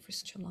light for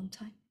such a long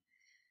time.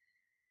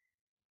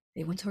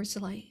 They went towards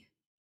the light,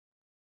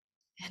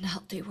 and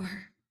out they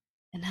were.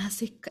 And as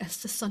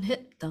the sun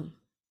hit them,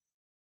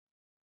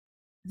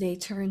 they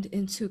turned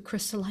into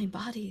crystalline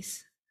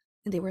bodies,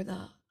 and they were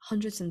the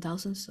hundreds and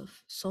thousands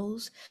of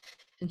souls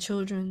and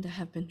children that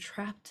have been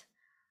trapped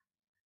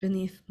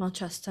beneath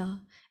Manchester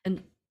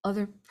and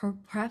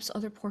perhaps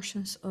other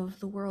portions of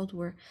the world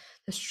where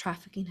this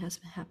trafficking has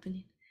been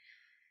happening.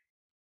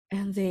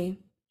 And they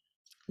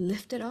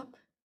lifted up,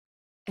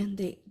 and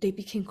they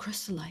became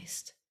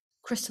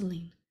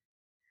crystalline.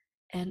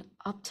 And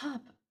up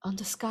top on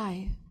the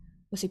sky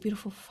was a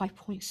beautiful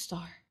 5-point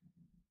star.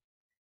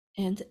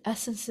 And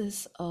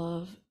essences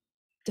of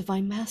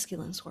divine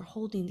masculines were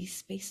holding these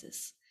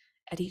spaces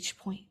at each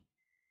point.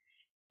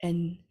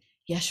 And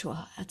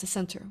Yeshua at the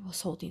center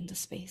was holding the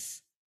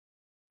space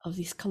of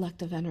these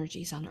collective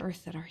energies on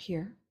earth that are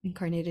here,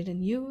 incarnated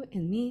in you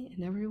and me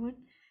and everyone.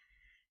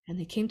 And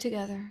they came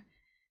together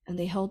and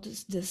they held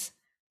this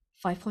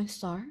 5-point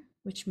star,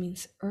 which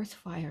means earth,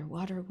 fire,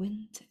 water,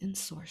 wind, and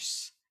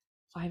source,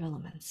 5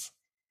 elements.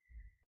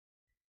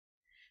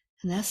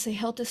 And as they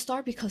held this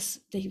star, because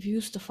they've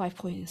used the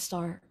 5-point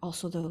star,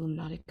 also the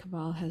Illuminati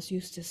Cabal has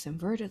used this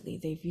invertedly.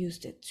 They've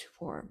used it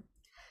for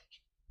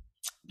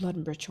blood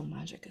and ritual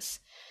magicus.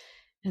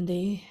 And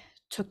they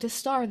took this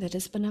star that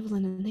is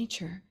benevolent in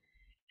nature,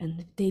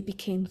 and they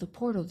became the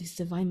portal. These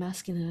divine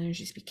masculine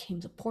energies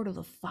became the portal.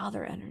 The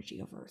father energy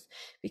of earth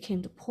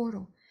became the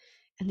portal.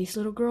 And these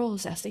little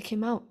girls, as they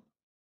came out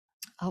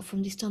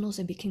from these tunnels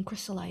and became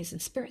crystallized in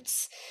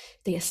spirits,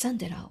 they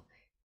ascended out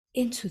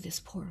into this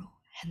portal,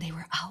 and they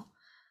were out.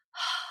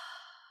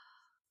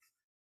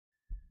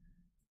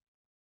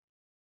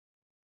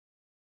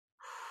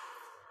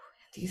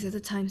 These are the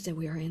times that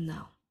we are in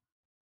now.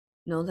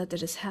 Know that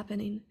it is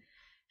happening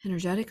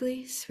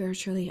energetically,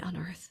 spiritually on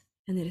earth,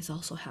 and it is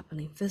also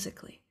happening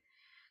physically.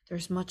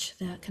 There's much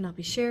that cannot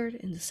be shared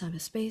in the time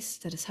and space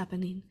that is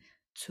happening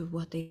to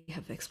what they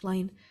have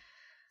explained,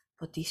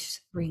 but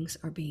these rings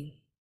are being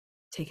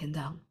taken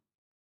down.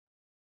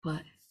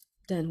 But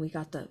then we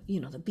got the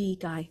B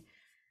guy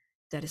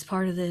that is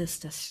part of this,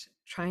 that's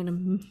trying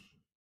to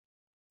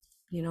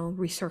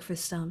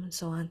resurface them and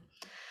so on.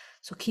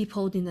 So keep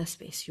holding that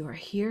space. You are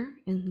here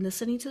and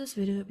listening to this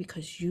video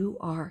because you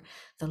are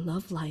the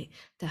love light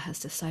that has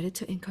decided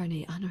to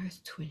incarnate on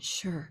earth to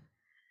ensure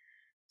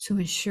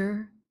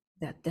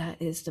that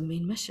is the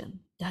main mission.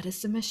 That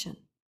is the mission,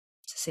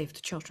 to save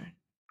the children.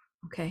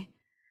 Okay?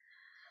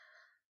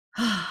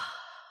 How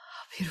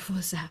beautiful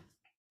is that?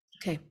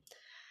 Okay.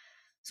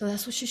 So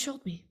that's what she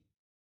showed me.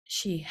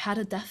 She had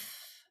a death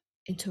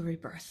into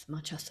rebirth,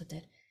 Manchester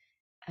did.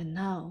 And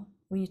now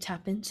when you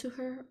tap into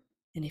her,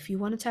 and if you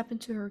want to tap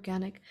into her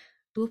organic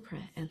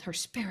blueprint and her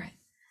spirit,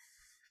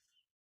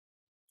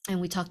 and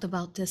we talked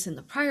about this in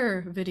the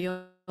prior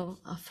video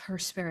of her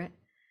spirit,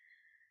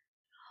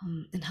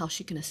 and how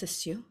she can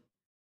assist you.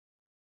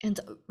 And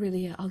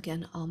really,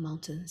 again, all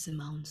mountains and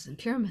mountains and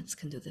pyramids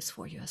can do this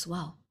for you as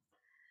well,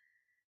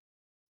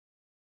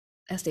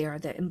 as they are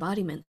the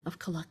embodiment of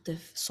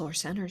collective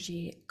source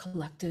energy,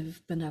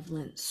 collective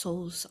benevolent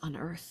souls on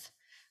earth.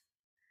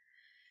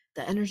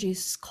 The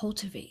energies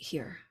cultivate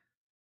here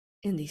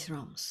in these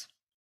realms.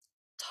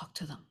 Talk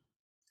to them.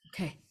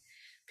 Okay,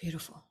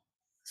 beautiful.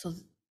 So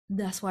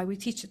that's why we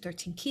teach the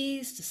 13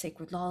 keys, the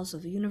sacred laws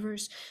of the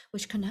universe,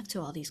 which connect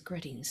to all these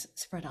grittings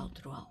spread out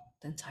throughout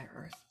the entire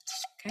earth.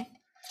 Okay?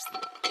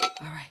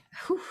 All right.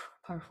 Whew,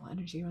 powerful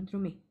energy run through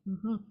me.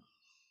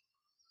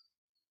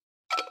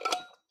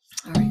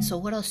 All right, so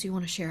what else do you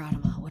want to share,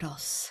 Adama? What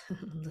else?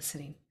 I'm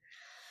listening.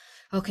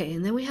 Okay,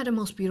 and then we had a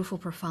most beautiful,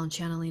 profound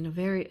channeling.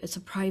 It's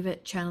a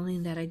private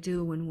channeling that I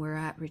do when we're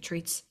at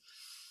retreats.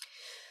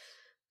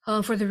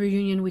 For the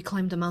reunion, we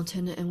climbed a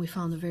mountain and we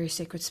found a very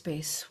sacred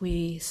space.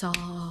 We saw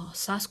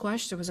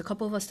Sasquatch. There was a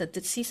couple of us that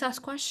did see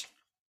Sasquatch.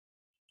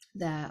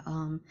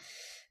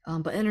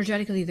 But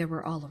energetically, they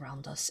were all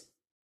around us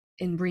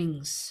in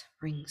rings.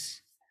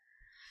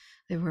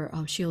 They were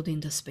shielding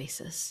the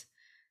spaces.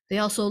 They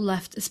also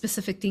left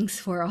specific things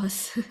for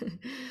us.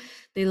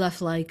 They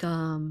left like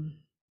I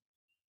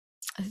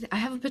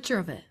have a picture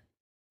of it.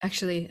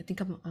 Actually, I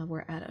think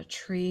we're at a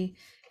tree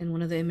in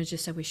one of the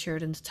images that we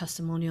shared in the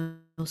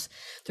testimonials.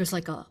 There's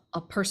like a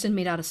person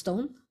made out of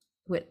stone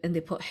and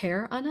they put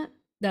hair on it.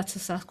 That's a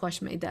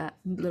Sasquatch made that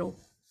little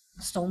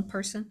stone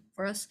person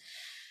for us.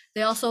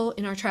 They also,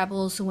 in our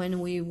travels, when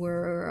we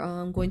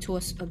were going to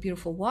a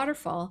beautiful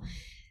waterfall,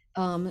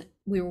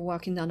 we were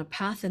walking down a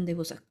path and there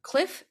was a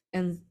cliff.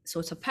 And so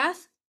it's a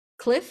path,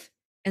 cliff,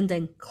 and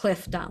then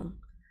cliff down.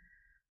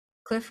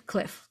 Cliff,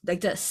 cliff,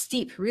 like that,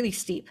 steep, really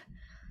steep.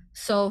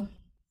 So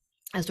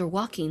as we're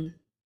walking,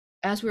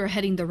 as we were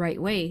heading the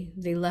right way,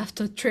 they left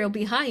a trail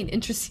behind,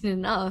 interesting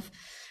enough,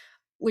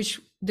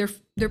 which their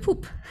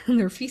poop,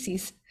 their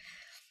feces.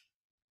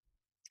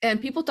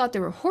 And people thought they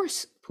were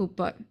horse poop,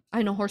 but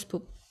I know horse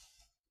poop.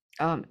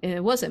 And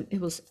it wasn't.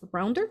 It was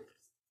rounder.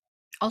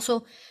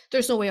 Also,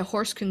 there's no way a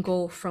horse can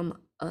go from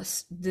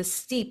this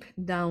steep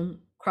down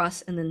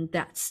cross and then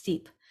that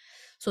steep.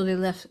 So they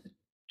left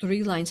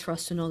 3 lines for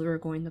us to know they were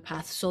going the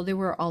path. So they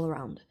were all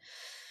around.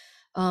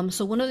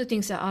 So one of the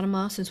things that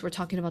Adama, since we're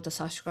talking about the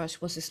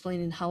Sasquatch, was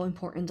explaining how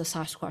important the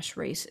Sasquatch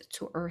race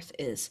to Earth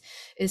is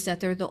that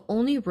they're the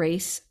only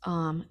race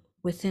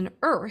within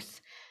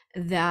Earth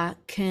that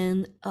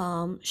can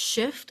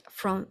shift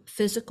from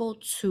physical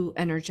to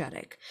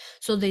energetic.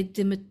 So they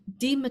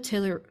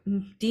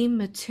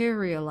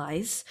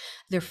dematerialize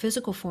their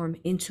physical form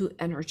into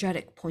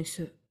energetic point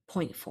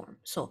form.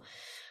 So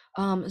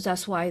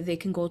that's why they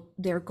can go,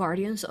 they're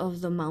guardians of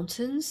the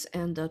mountains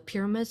and the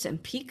pyramids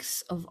and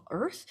peaks of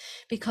Earth,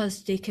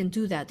 because they can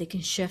do that. They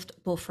can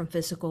shift both from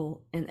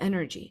physical and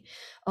energy.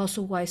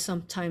 Also why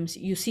sometimes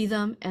you see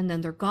them and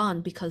then they're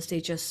gone, because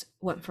they just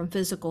went from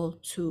physical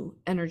to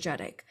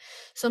energetic.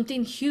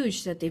 Something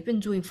huge that they've been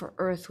doing for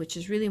Earth, which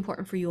is really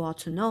important for you all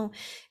to know,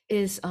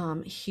 is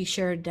he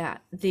shared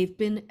that they've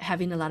been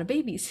having a lot of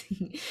babies.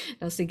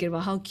 I was thinking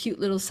about how cute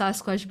little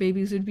Sasquatch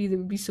babies would be. They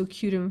would be so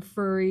cute and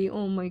furry.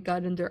 Oh my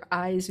God, and their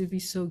eyes would be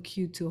so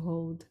cute to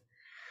hold.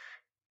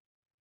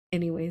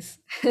 Anyways,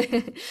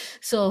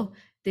 so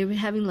they've been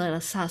having a lot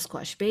of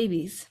Sasquatch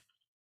babies.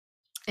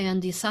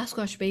 And these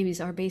Sasquatch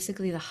babies are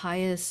basically the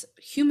highest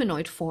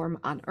humanoid form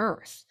on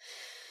Earth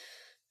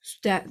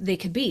that they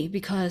could be,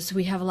 because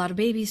we have a lot of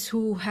babies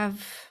who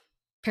have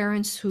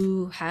parents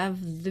who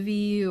have the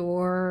V,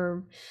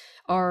 or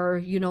are,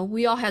 you know,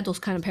 we all had those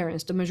kind of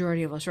parents, the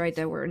majority of us, right,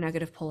 that were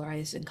negative,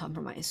 polarized, and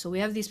compromised. So we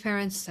have these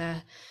parents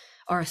that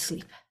are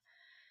asleep.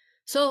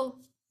 So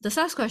the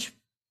Sasquatch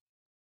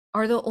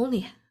are the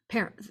only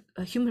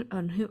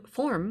humanoid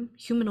form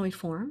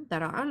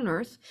that are on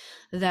Earth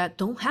that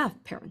don't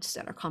have parents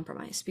that are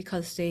compromised,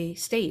 because they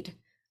stayed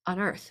on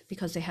Earth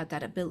because they had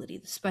that ability,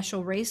 the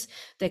special race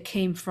that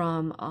came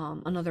from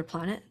another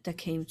planet that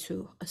came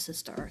to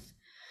assist Earth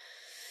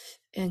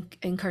and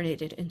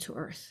incarnated into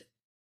Earth.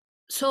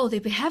 So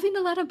they've been having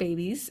a lot of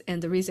babies,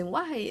 and the reason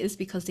why is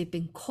because they've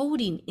been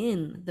coding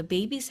in, the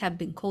babies have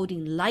been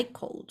coding light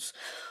codes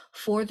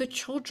for the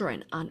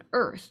children on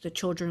Earth, the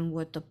children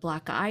with the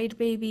black-eyed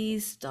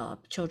babies, the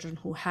children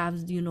who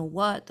have, you know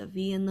what, the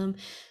V in them,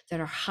 that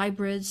are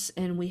hybrids.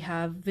 And we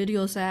have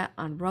videos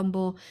on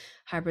Rumble,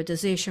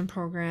 hybridization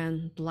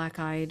program,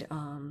 black-eyed,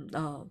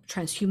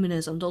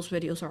 transhumanism. Those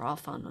videos are all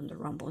found on the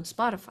Rumble and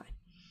Spotify.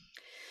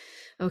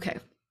 Okay.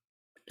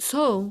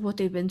 So what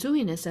they've been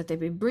doing is that they've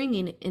been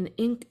bringing in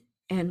ink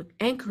and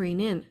anchoring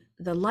in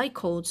the light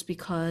codes,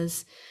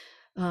 because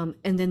and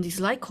then these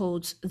light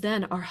codes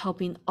then are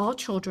helping all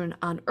children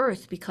on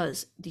Earth,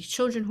 because these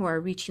children who are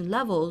reaching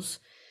levels,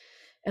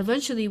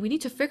 eventually we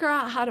need to figure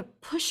out how to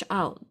push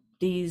out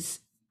these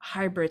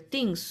hybrid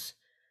things,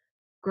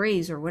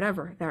 grays or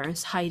whatever, that are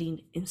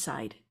hiding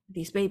inside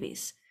these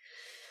babies.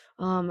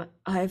 All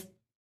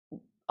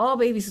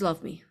babies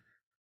love me,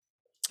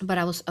 but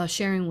I was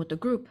sharing with the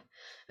group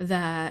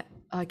that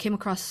I came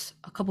across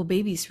a couple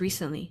babies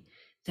recently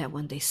that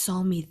when they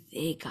saw me,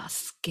 they got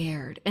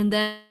scared. And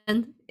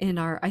then in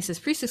our Isis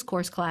Priestess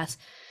course class,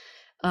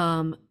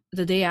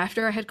 the day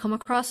after I had come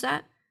across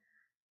that,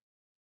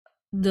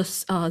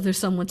 there's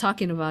someone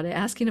talking about it,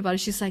 asking about it.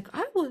 She's like,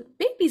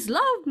 babies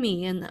love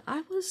me. And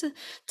I was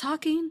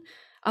talking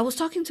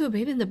to a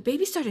baby, and the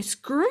baby started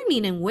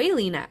screaming and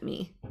wailing at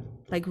me,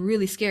 like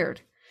really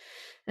scared.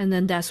 And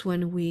then that's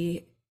when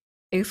we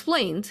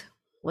explained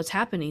what's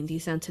happening.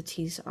 These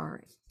entities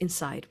are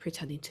inside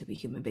pretending to be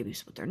human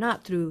babies, but they're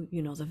not, through,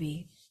 you know, the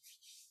V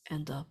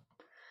and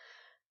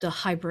the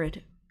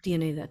hybrid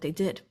DNA that they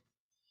did.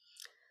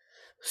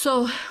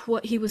 So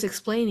what he was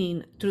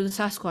explaining through the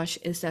Sasquatch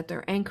is that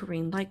they're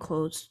anchoring light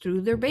codes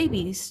through their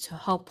babies to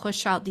help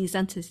push out these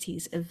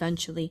entities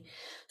eventually,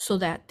 so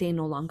that they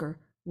no longer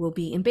will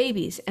be in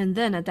babies. And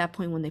then at that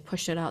point, when they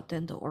push it out,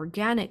 then the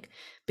organic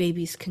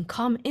babies can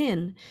come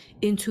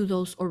into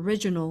those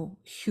original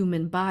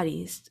human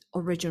bodies,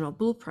 original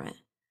blueprint.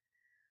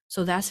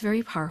 So that's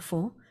very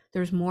powerful.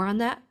 There's more on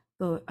that,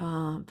 but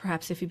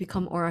perhaps if you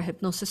become aura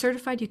hypnosis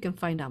certified, you can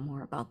find out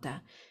more about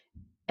that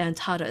and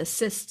how to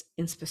assist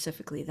in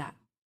specifically that.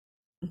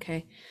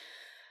 Okay.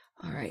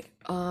 All right.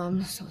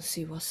 So let's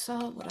see what's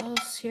up. What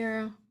else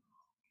here?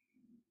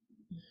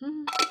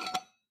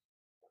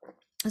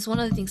 It's one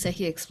of the things that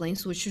he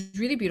explains, which is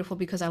really beautiful,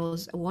 because I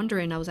was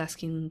wondering, I was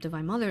asking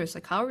Divine Mother, it's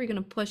like, how are we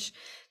going to push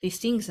these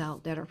things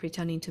out that are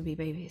pretending to be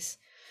babies?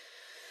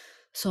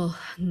 So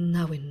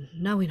now we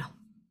know.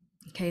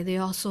 Okay, they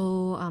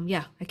also,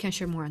 I can't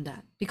share more on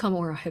that. Become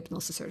aura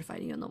hypnosis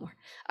certified, you'll know more.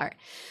 All right.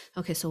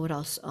 Okay, so what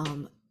else?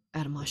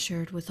 Adama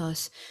shared with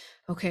us.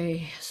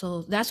 Okay,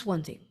 so that's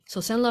one thing.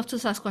 So send love to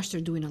Sasquatch. They're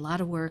doing a lot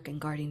of work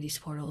and guarding these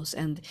portals,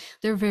 and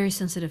they're very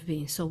sensitive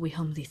beings. So we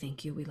humbly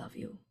thank you. We love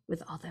you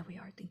with all that we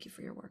are. Thank you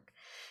for your work.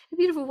 A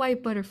beautiful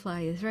white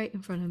butterfly is right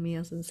in front of me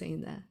as I'm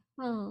saying that.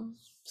 Oh,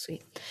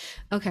 sweet.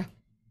 Okay.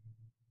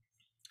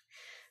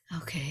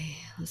 Okay,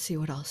 let's see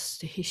what else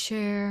did he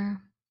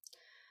share.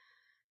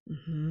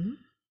 Mm-hmm.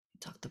 He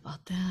talked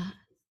about that.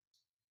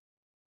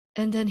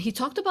 And then he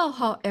talked about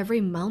how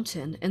every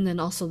mountain, and then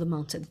also the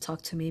mountain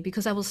talked to me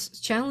because I was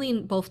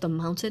channeling both the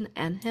mountain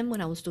and him when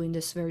I was doing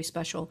this very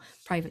special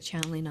private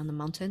channeling on the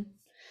mountain.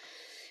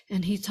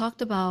 And he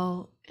talked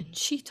about, and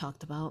she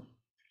talked about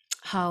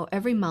how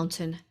every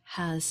mountain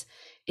has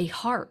a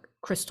heart,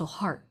 crystal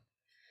heart.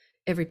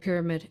 Every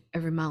pyramid,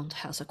 every mound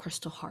has a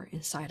crystal heart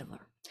inside of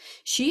her.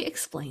 She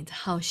explained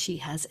how she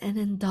has an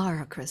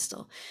Endara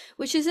crystal,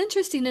 which is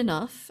interesting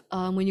enough.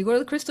 When you go to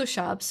the crystal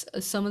shops,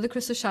 some of the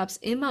crystal shops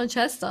in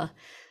Manchester,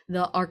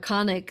 the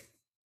arcanic,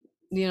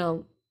 you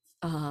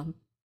know,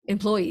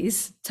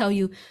 employees tell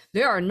you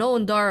there are no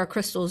Endara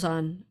crystals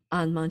on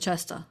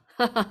Manchester.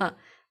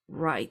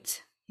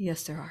 Right?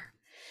 Yes, there are.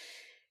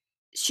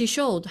 She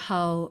showed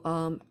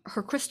how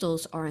her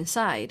crystals are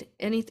inside.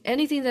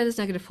 Anything that is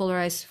negative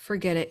polarized,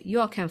 forget it.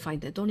 You all can't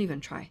find it. Don't even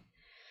try.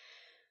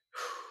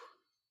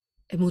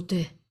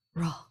 Emute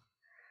raw.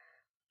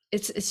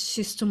 It's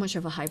just too much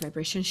of a high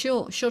vibration.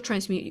 She'll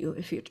transmute you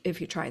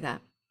if you try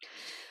that.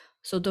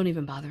 So don't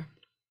even bother.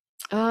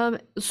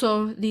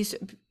 So these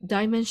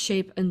diamond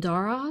shaped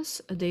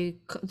Andaras,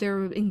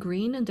 they're in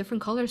green and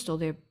different colors though.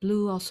 They're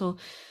blue, also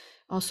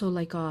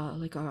like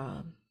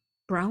a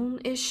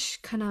brownish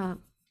kind of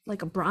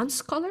like a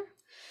bronze color.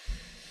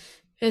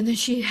 And then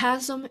she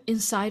has them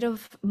inside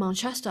of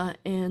Manchester,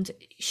 and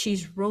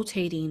she's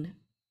rotating.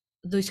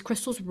 These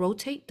crystals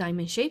rotate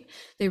diamond shape.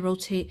 They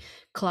rotate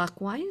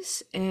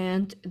clockwise,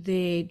 and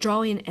they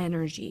draw in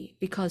energy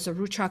because the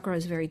root chakra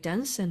is very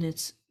dense, and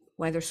it's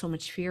why there's so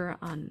much fear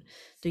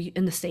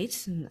in the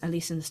States, and at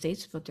least in the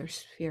States, but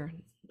there's fear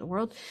in the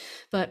world.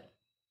 But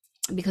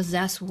because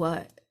that's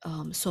what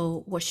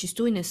so what she's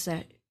doing is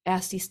that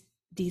as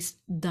these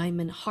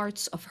diamond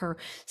hearts of her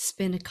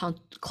spin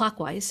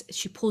clockwise,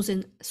 she pulls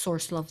in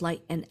source love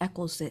light and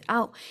echoes it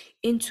out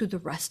into the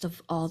rest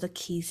of all the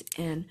keys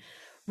and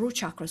root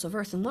chakras of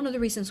earth. And one of the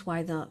reasons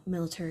why the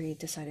military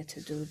decided to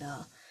do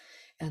the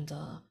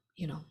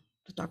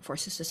dark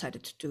forces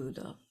decided to do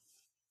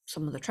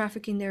some of the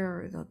trafficking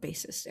there, or the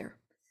bases there.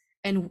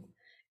 And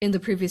in the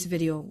previous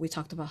video we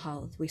talked about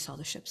how we saw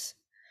the ships,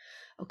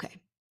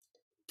 okay,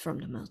 from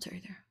the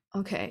military there.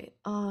 Okay,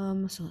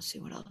 so let's see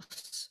what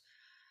else.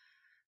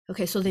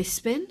 Okay, so they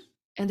spin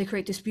and they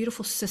create this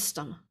beautiful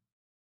system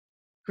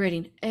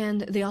grading.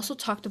 And they also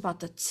talked about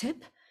the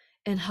tip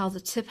and how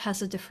the tip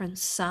has a different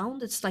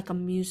sound. It's like a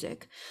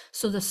music.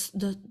 So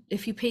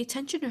if you pay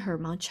attention to her,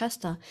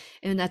 Manchester,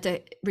 and at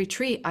the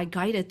retreat, I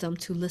guided them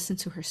to listen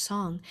to her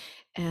song.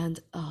 And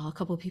a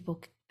couple of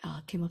people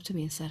came up to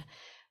me and said,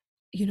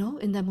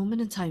 in that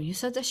moment in time, you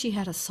said that she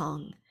had a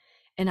song.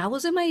 And I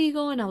was in my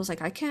ego and I was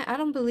like, I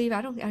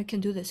can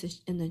do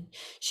this. And then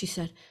she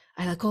said,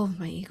 I let go of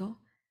my ego,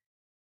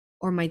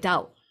 or my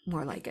doubt,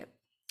 more like it.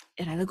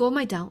 And I let go of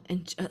my doubt,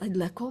 and I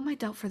let go of my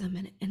doubt for the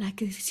minute, and I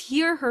could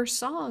hear her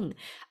song.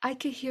 I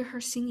could hear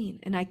her singing,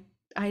 and I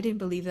didn't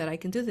believe that I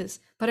can do this,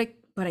 but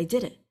I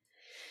did it.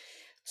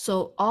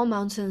 So all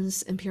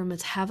mountains and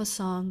pyramids have a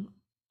song,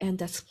 and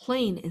that's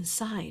playing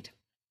inside,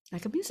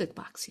 like a music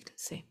box, you can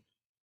say.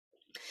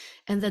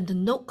 And then the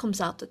note comes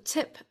out the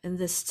tip, and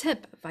this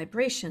tip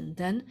vibration,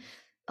 then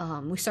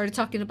we started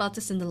talking about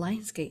this in the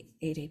Lionsgate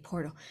 8-8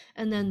 portal,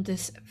 and then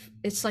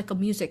it's like a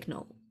music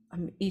note.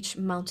 Each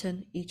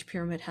mountain, each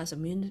pyramid has a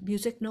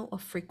music note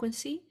of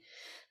frequency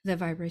that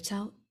vibrates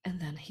out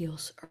and then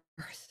heals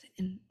earth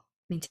and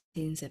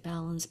maintains a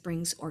balance,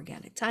 brings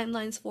organic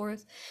timelines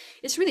forth.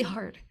 It's really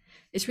hard.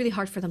 It's really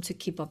hard for them to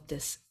keep up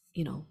this,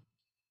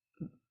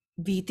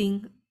 V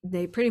thing.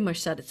 They pretty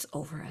much said it's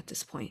over at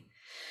this point.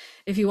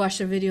 If you watch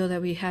the video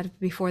that we had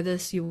before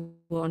this, you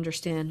will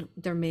understand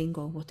their main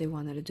goal, what they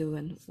wanted to do,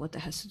 and what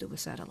that has to do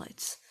with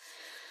satellites.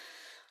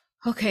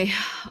 Okay,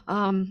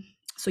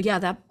 so yeah,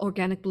 that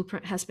organic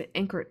blueprint has been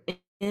anchored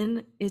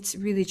in. It's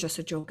really just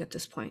a joke at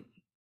this point.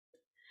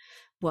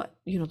 What,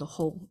 the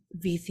whole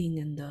V thing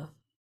and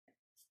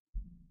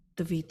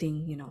the V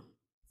thing,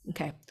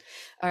 Okay,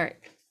 all right.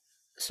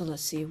 So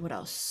let's see what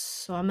else.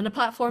 So I'm in a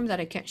platform that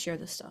I can't share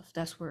this stuff.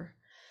 That's where.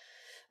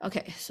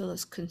 Okay, so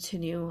let's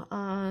continue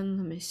on.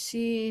 Let me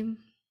see.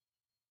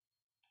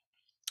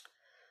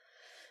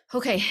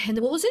 Okay, and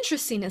what was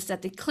interesting is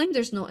that they claim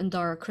there's no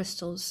Endara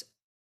crystals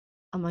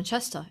on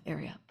Manchester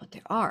area, but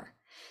there are,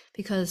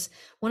 because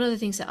one of the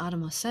things that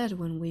Adama said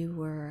when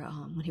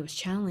he was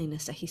channeling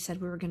is that he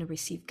said we were going to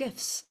receive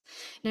gifts.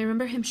 And I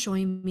remember him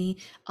showing me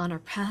on our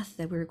path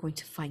that we were going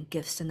to find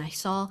gifts, and I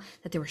saw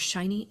that they were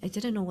shiny. I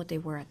didn't know what they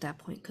were at that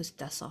point because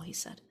that's all he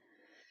said.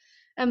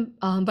 And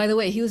by the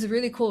way, he was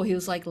really cool. He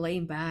was like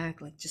laying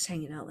back, like just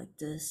hanging out like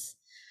this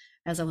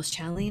as I was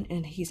channeling,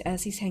 and he's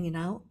hanging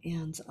out,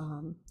 and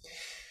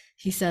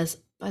he says,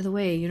 by the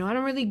way, I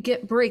don't really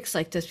get breaks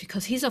like this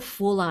because he's a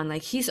full on,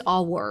 like, he's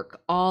all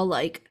work, all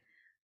like,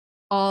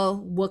 all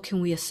what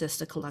can we assist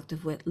the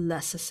collective with?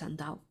 Let's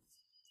send out.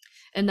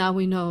 And now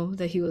we know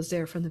that he was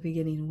there from the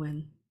beginning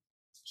when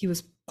he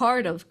was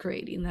part of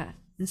creating that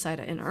inside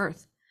of Inner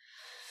Earth.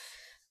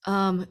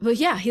 But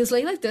yeah, he was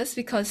laying like this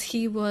because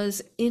he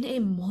was in a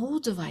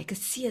Moldavite. I could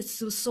see it.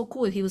 It was so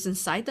cool. He was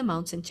inside the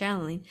mountain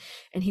channeling,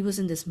 and he was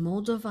in this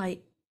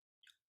Moldavite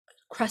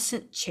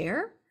crescent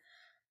chair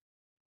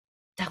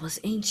that was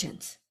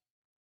ancient.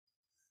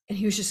 And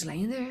he was just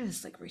laying there,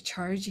 it's like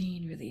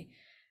recharging, really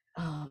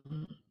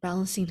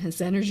balancing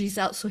his energies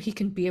out so he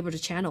can be able to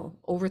channel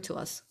over to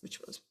us, which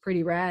was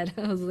pretty rad.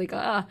 I was like,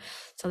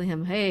 telling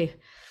him, hey,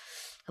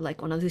 I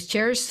like one of these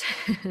chairs.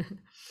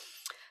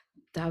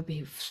 That would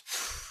be,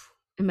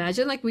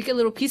 imagine like we get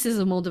little pieces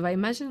of Moldavite.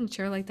 Imagine a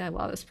chair like that.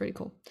 Wow, that's pretty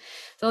cool.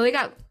 So they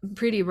got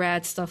pretty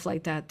rad stuff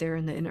like that there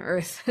in the Inner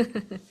Earth.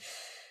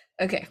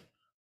 Okay.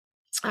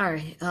 All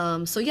right.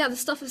 So yeah, this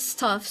stuff is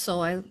tough.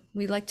 So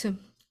we like to,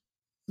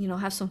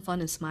 have some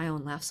fun and smile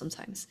and laugh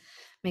sometimes.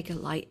 Make it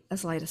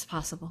as light as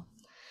possible.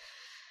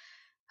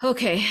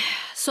 Okay.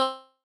 So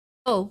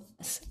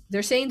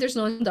they're saying there's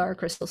no dark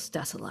crystals.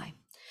 That's a lie.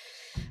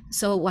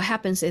 So what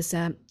happens is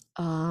that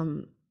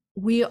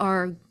we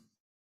are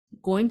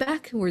going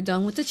back. We're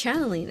done with the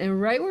channeling,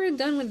 and right when we're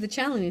done with the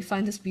channeling, we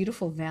find this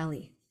beautiful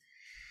valley.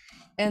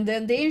 And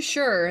then they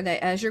ensure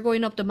that as you're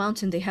going up the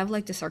mountain, they have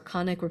like this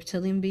archonic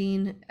reptilian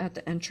being at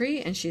the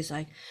entry, and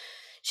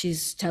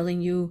she's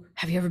telling you,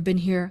 have you ever been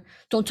here?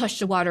 Don't touch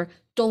the water.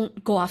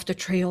 Don't go off the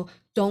trail.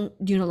 Don't,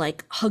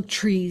 like hug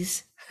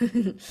trees.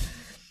 And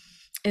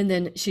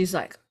then she's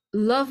like,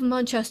 love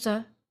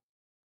Manchester,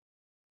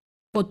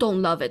 but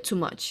don't love it too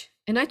much.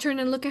 And I turn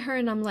and look at her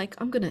and I'm like,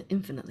 I'm going to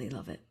infinitely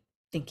love it.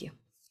 Thank you.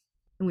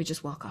 And we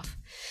just walk off.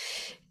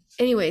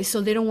 Anyway,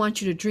 so they don't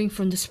want you to drink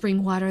from the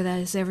spring water that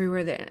is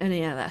everywhere there,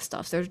 any of that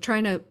stuff. They're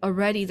trying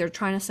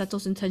to set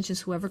those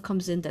intentions, whoever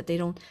comes in, that they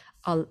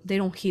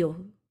don't heal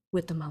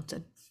with the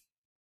mountain.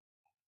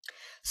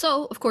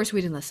 So of course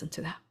we didn't listen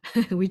to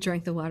that. We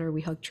drank the water,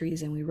 we hugged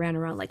trees, and we ran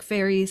around like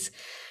fairies,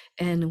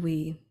 and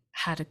we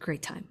had a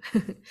great time.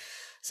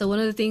 So one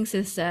of the things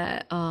is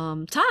that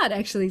Todd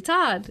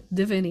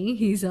Divini,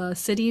 he's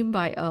sitting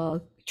by a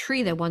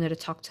tree that wanted to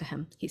talk to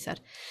him. He's like,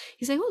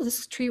 oh,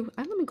 this tree,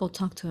 let me go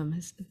talk to him.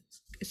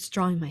 It's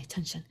drawing my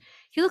attention.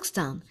 He looks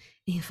down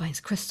and he finds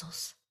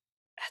crystals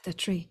at the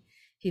tree.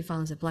 He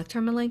finds a black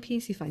tourmaline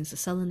piece, he finds the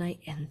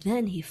selenite, and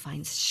then he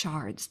finds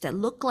shards that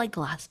look like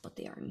glass, but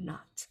they are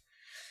not.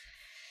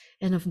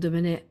 And of the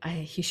minute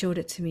he showed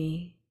it to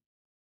me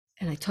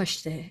and I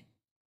touched it,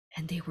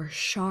 and they were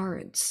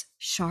shards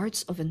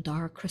of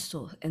Endara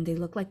crystal, and they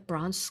look like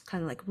bronze,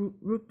 kind of like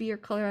root beer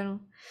color. I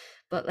don't,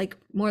 but like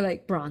more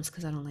like bronze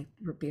because I don't like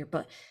root beer,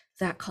 but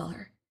that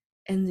color.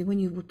 And when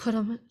you would put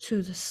them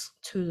to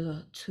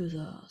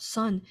the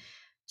sun,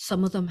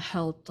 some of them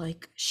held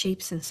like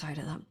shapes inside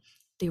of them.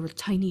 They were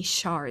tiny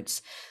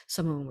shards.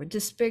 Some of them were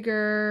this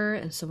bigger,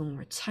 and some of them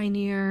were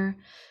tinier.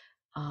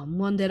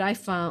 One that I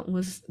found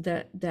was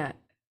that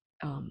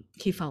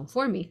he found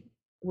for me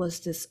was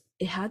this.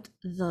 It had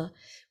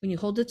when you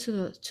hold it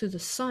to the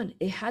sun,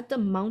 it had the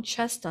Mount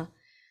Chesta,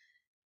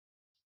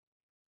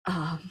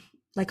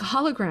 like a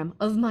hologram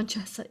of Mount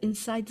Chesta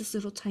inside this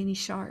little tiny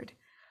shard.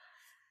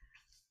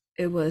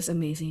 It was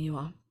amazing, you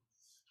all.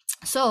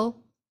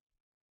 So,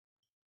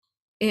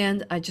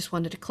 and I just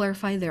wanted to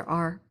clarify, there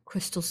are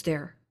crystals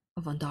there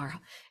of Andara.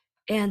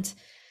 And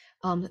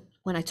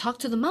when I talked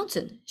to the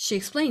mountain, she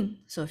explained,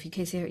 so if you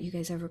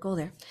guys ever go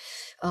there,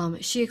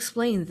 she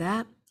explained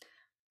that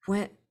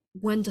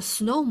when the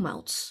snow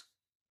melts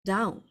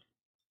down,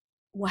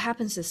 what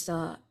happens is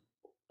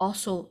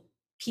also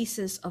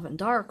pieces of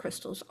Andara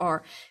crystals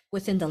are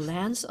within the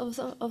lands of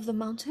the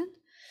mountain.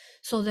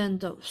 So then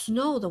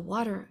the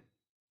water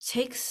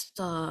takes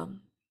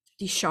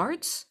these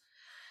shards,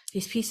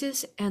 these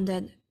pieces, and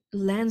then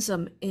lands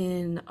them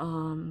in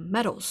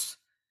meadows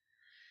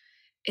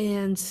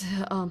and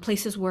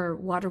places where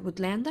water would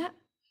land at.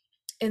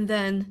 And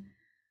then,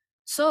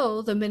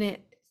 so the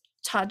minute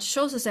Todd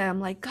shows us that, I'm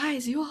like,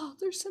 guys,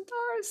 there's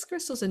Centaurus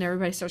crystals, and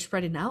everybody starts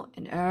spreading out,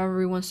 and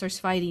everyone starts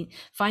finding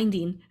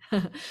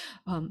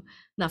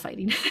not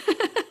fighting.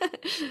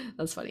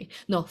 That's funny.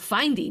 No,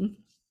 finding.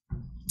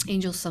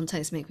 Angels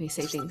sometimes make me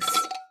say things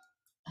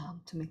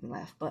to make me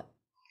laugh, but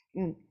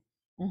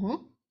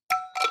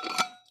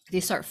they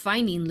start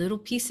finding little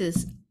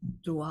pieces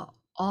throughout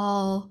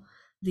all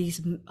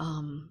these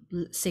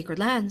sacred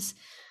lands,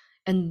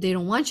 and they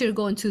don't want you to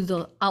go into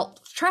the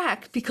out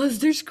track because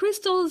there's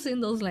crystals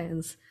in those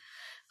lands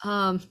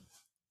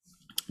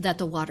that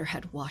the water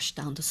had washed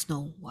down, the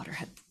snow water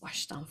had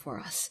washed down for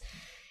us,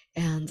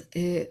 and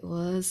it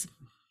was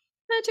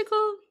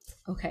magical.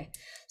 Okay,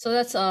 so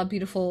that's a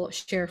beautiful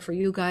share for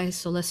you guys.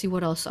 So let's see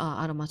what else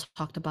Adama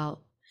talked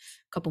about.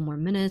 A couple more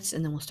minutes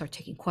and then we'll start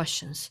taking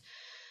questions.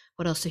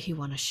 What else did he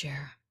want to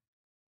share?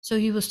 So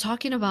he was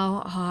talking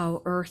about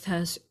how Earth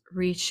has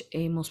reached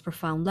a most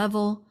profound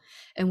level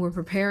and we're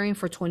preparing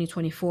for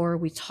 2024.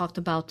 We talked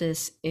about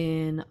this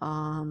in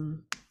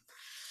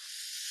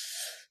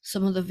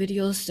some of the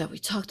videos that we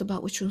talked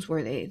about. Which ones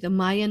were they? The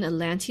Mayan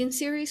Atlantean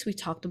series, we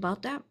talked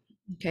about that.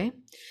 Okay.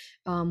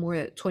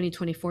 Where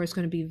 2024 is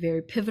going to be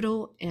very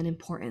pivotal and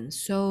important.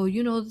 So,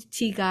 the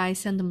T guy,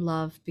 send them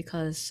love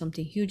because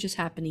something huge is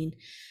happening.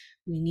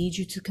 We need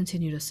you to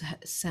continue to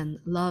send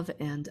love,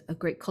 and a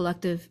great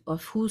collective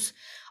of who's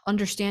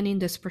understanding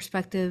this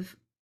perspective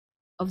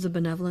of the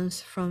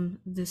benevolence from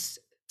this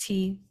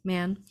T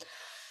man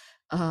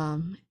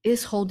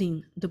is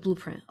holding the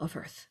blueprint of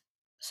Earth.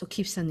 So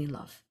keep sending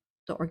love,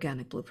 the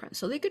organic blueprint.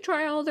 So they could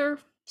try all their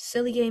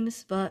silly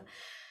games, but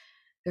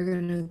they're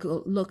going to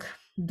go look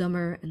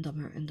dumber and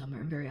dumber and dumber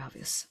and very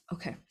obvious.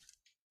 Okay.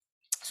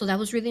 So that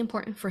was really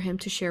important for him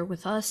to share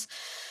with us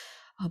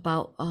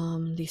about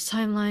these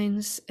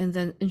timelines. And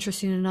then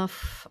interesting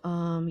enough,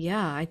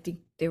 I think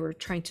they were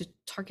trying to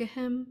target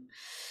him.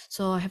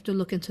 So I have to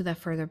look into that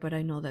further, but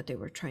I know that they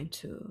were trying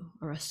to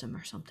arrest him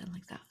or something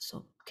like that.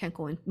 So can't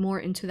go more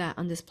into that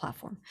on this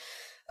platform.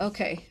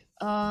 Okay.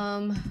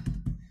 Let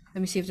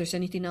me see if there's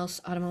anything else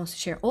Adama wants to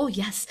share. Oh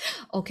yes.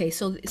 Okay.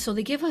 So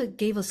they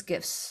gave us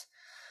gifts.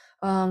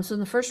 So in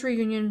the first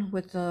reunion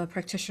with the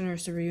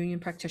reunion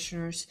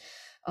practitioners,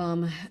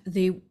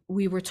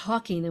 we were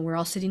talking and we're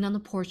all sitting on the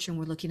porch and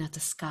we're looking at the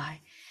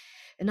sky.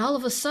 And all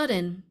of a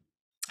sudden,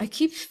 I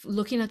keep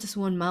looking at this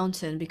one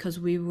mountain because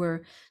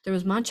there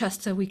was Mount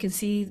Chesta. We can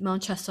see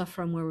Mount Chesta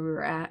from where we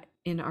were at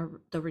in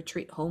the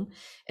retreat home.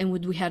 And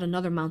we had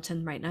another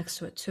mountain right next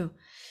to it too.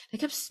 I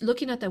kept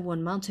looking at that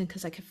one mountain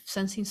because I kept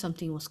sensing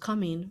something was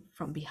coming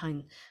from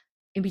behind,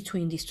 in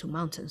between these two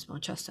mountains,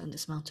 Mount Chesta and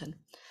this mountain.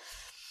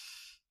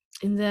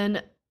 And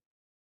then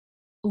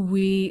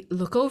we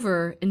look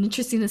over, and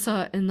interesting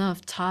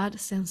enough, Todd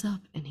stands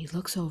up and he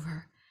looks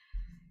over,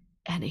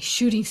 and a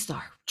shooting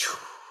star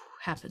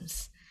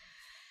happens.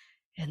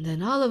 And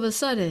then all of a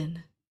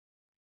sudden,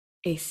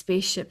 a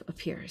spaceship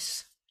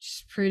appears, which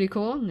is pretty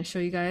cool. I'm going to show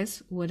you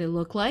guys what it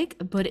looked like,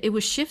 but it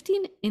was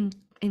shifting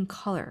in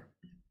color.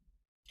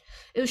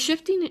 It was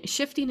shifting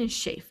in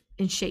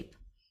shape.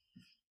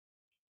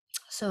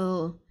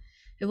 So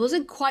it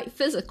wasn't quite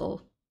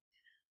physical.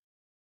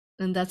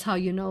 And that's how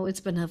you know it's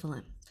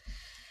benevolent,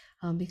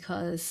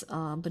 because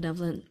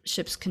benevolent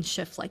ships can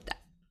shift like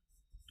that.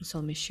 So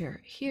let me share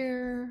it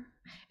here.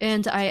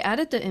 And I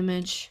added the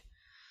image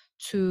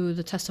to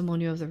the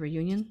testimonial of the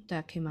reunion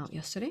that came out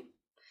yesterday.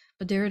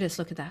 But there it is.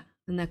 Look at that.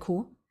 Isn't that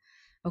cool?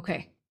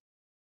 Okay.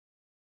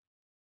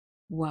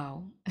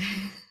 Wow.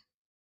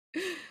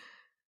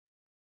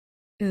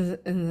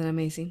 Isn't that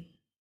amazing?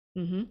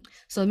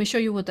 So let me show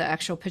you what the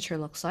actual picture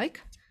looks like.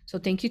 So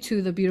thank you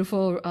to the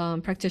beautiful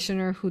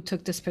practitioner who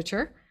took this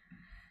picture,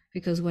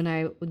 because when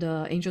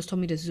the angels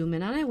told me to zoom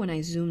in on it, when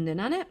I zoomed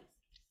in on it,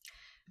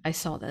 I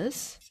saw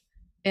this.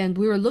 And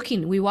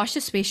we watched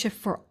the spaceship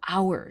for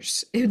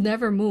hours. It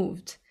never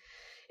moved.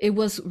 It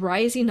was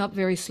rising up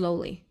very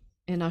slowly.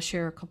 And I'll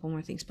share a couple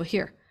more things. But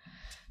here,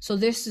 so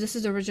this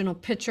is the original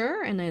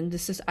picture, and then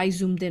I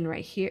zoomed in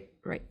right here,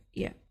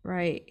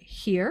 right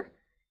here,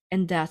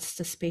 and that's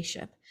the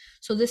spaceship.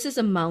 So this is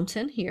a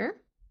mountain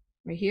here,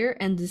 right here,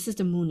 and this is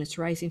the moon. It's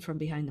rising from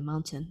behind the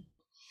mountain,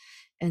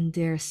 and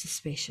there's the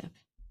spaceship.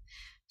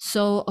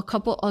 So a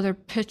couple other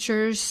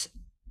pictures.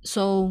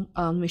 So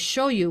let me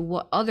show you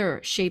what other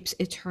shapes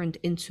it turned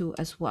into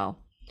as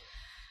well.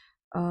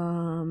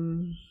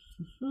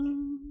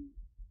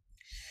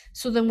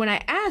 So then when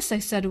I asked, I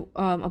said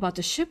about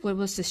the ship, what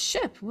was this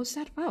ship? What was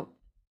that about?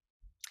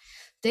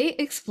 They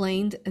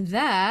explained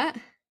that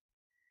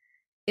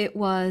it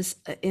was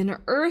an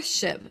Earth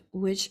ship,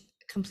 which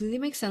completely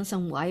makes sense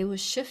on why it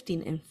was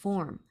shifting in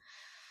form.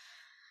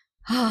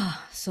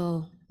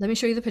 So let me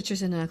show you the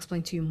pictures and I'll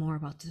explain to you more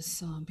about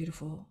this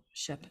beautiful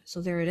ship. So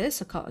there it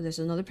is. There's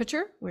another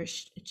picture where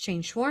it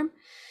changed form,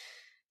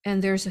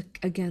 and there's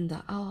again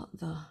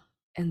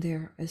and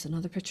there is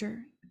another picture.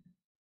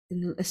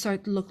 And it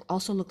started to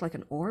look like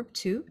an orb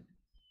too,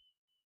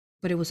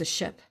 but it was a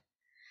ship.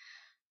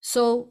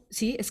 So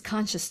see, it's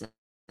consciousness.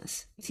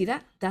 See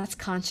that? That's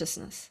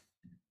consciousness.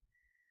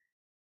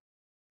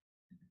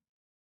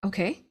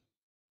 Okay,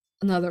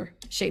 another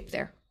shape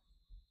there.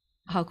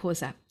 How cool is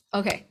that?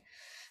 Okay,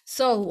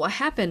 so what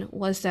happened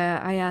was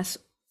that I asked,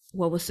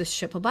 what was this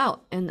ship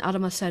about? And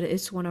Adama said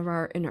it's one of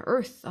our inner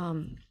Earth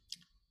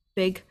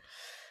big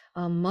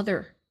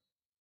mother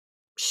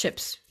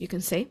ships, you can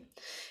say,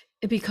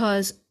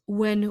 because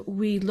when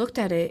we looked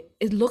at it,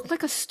 it looked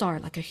like a star,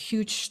 like a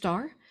huge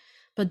star.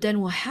 But then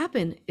what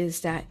happened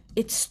is that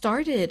it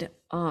started,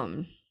 a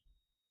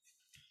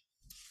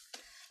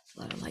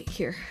lot of light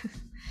here.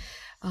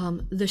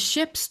 The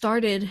ship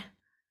started,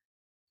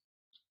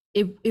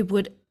 it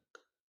would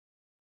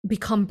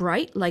become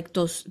bright, like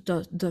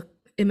the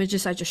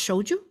images I just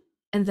showed you,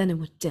 and then it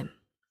would dim,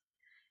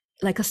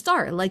 like a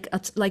star, like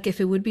if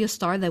it would be a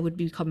star that would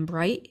become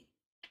bright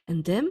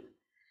and dim,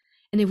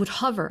 and it would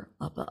hover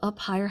up,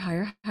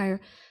 higher,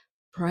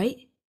 bright,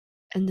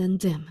 and then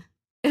dim.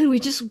 And we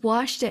just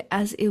watched it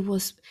as it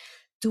was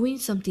doing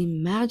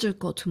something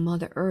magical to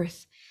Mother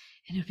Earth,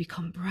 and it would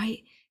become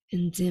bright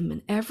and dim.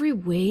 And every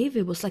wave,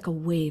 it was like a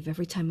wave.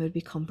 Every time it would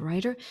become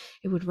brighter,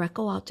 it would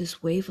echo out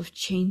this wave of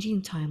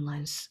changing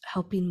timelines,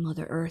 helping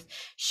Mother Earth,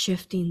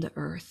 shifting the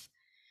Earth.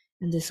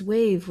 And this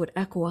wave would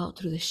echo out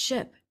through the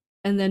ship.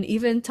 And then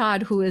even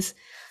Todd, who is,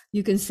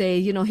 you can say,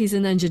 he's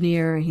an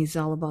engineer and he's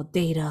all about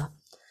data,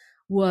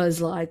 was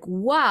like,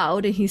 wow.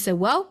 And he said,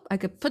 well, I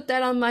could put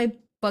that on my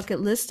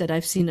bucket list that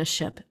I've seen a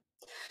ship.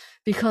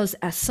 Because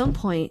at some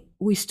point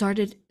we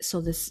started, so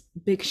this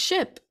big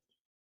ship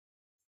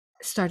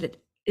started,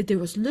 there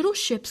was little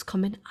ships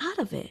coming out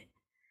of it.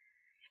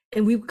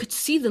 And we could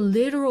see the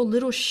literal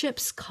little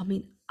ships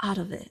coming out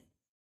of it.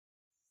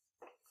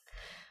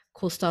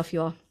 Cool stuff,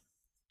 y'all.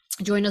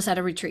 Join us at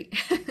a retreat.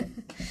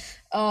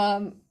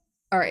 All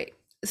right.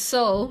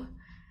 So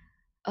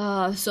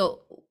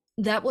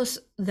that was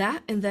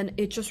that, and then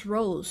it just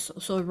rose.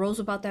 So it rose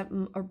about that,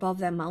 above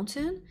that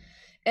mountain,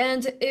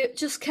 and it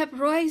just kept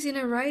rising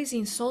and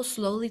rising so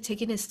slowly,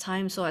 taking its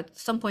time. So at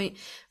some point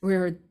we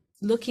were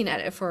looking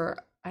at it for,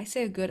 I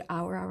say, a good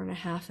hour and a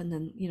half, and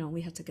then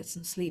we had to get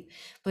some sleep,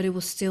 but it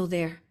was still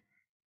there,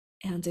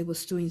 and it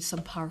was doing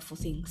some powerful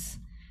things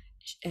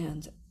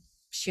and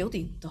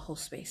shielding the whole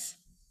space.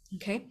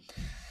 Okay,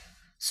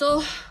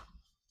 so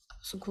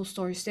some cool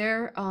stories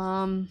there.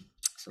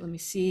 So let me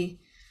see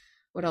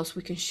what else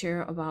we can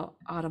share about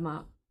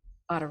Adama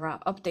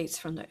updates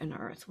from the inner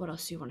earth. What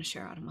else do you want to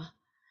share, Adama?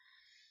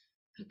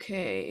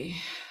 Okay,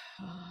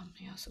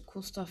 yeah, some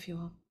cool stuff,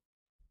 y'all.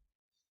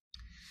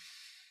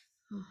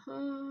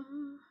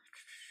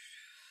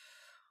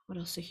 What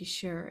else did he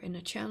share in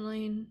the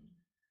channeling?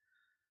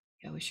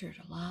 Yeah, we shared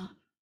a lot.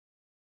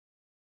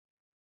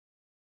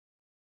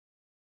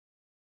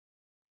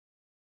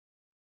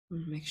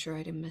 Make sure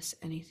I didn't miss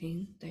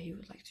anything that he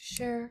would like to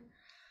share.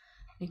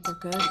 I think we're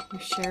good.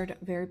 We've shared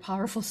very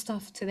powerful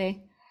stuff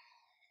today.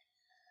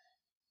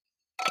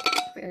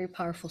 Very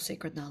powerful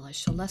sacred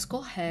knowledge. So let's go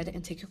ahead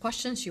and take your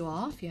questions, you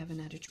all. If you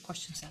haven't added your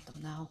questions, add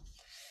them now.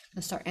 I'm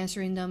gonna start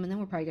answering them, and then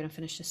we're probably gonna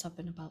finish this up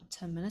in about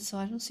 10 minutes. So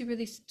I don't see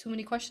really too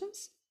many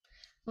questions.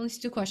 Only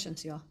 2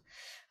 questions, y'all.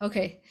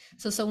 Okay,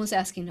 so someone's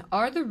asking,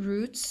 are the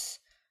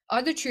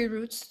tree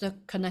roots the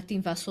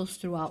connecting vessels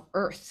throughout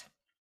Earth?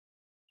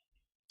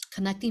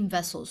 Connecting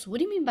vessels. What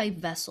do you mean by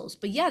vessels?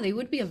 But yeah, they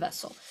would be a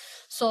vessel.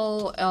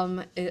 So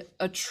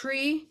a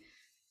tree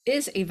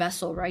is a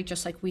vessel, right?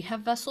 Just like we have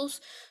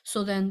vessels.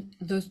 So then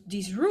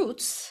these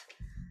roots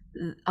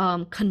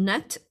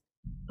connect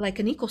like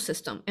an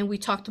ecosystem. And we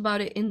talked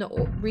about it in the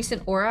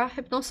recent aura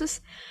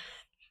hypnosis.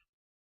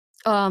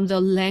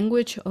 The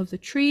language of the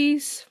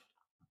trees.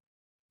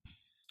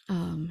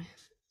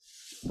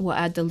 We'll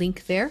add the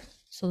link there.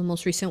 So the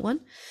most recent one.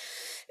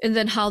 And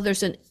then how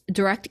there's a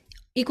direct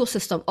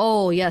ecosystem.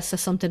 Oh, yes,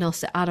 that's something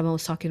else that Adama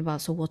was talking about.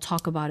 So we'll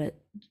talk about it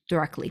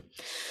directly.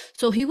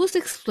 So he was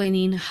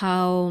explaining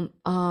how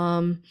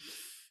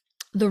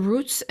the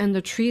roots and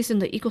the trees in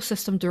the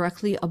ecosystem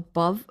directly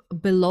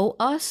below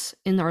us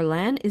in our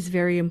land is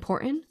very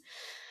important.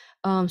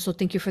 So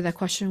thank you for that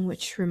question,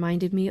 which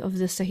reminded me of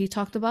this that he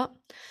talked about.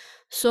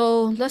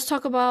 So let's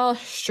talk about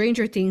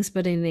Stranger Things,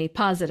 but in a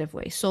positive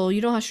way. So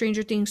you know how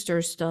Stranger Things,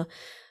 there's the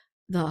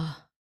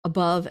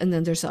above and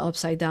then there's the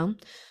upside down.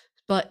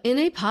 But in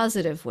a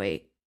positive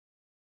way,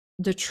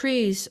 the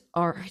trees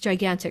are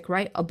gigantic,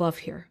 right? Above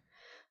here.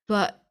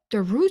 But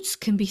the roots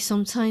can be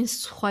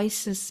sometimes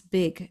twice as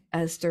big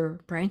as their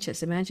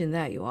branches. Imagine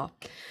that, you all.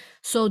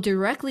 So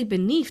directly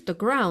beneath the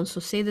ground,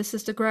 so say this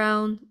is the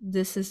ground,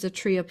 this is the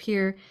tree up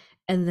here,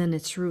 and then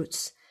its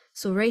roots.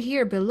 So right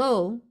here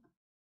below,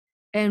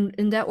 and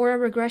in that aura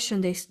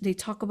regression, they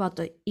talk about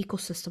the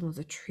ecosystem of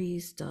the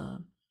trees, the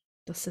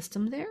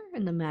system there,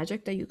 and the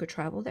magic that you could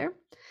travel there.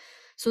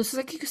 So it's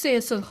like you could say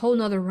it's a whole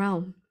nother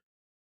realm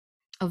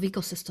of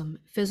ecosystem,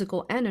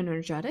 physical and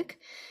energetic.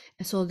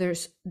 And so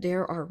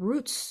there are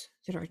roots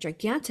that are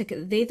gigantic.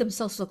 They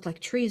themselves look like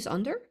trees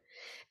under.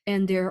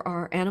 And there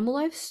are animal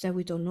lives that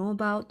we don't know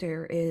about.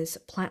 There is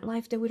plant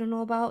life that we don't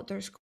know about.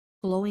 There's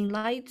glowing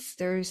lights.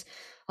 There's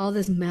all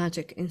this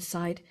magic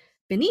inside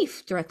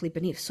directly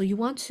beneath. So you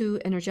want to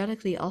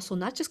energetically also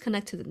not just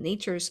connect to the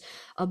natures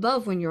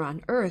above when you're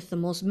on Earth, the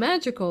most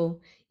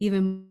magical,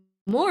 even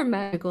more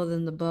magical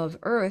than above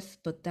Earth,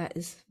 but that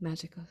is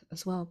magic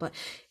as well, but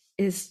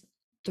is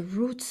the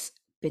roots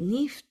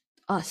beneath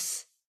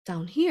us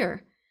down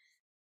here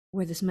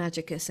where this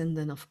magic is, and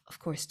then of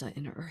course the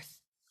inner Earth.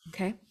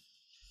 Okay,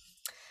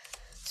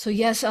 so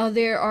yes,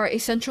 there are a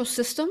central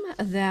system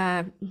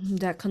that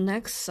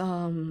connects,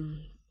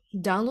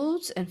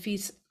 downloads and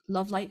feeds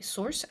love light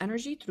source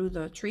energy through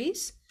the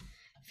trees,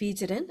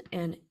 feeds it in,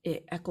 and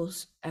it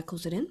echoes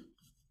it in.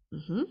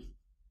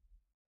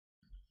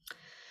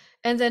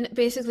 And then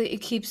basically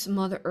it keeps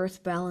Mother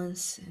Earth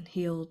balanced and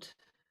healed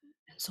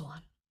and so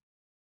on.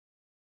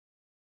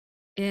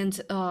 And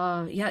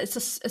yeah, it's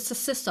a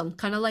system,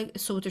 kind of like,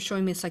 so what they're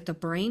showing me, it's like the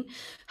brain,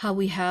 how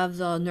we have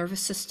the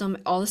nervous system,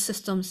 all the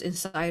systems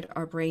inside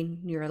our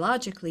brain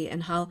neurologically,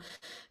 and how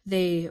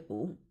they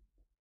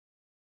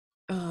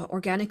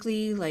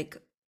organically, like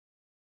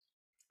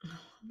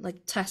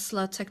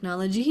Tesla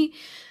technology,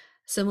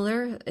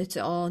 Similar, it's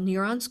all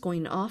neurons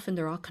going off and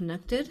they're all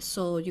connected.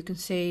 So you can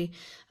say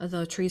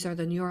the trees are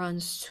the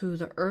neurons to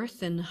the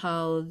earth and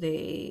how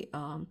they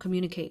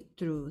communicate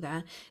through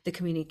that. They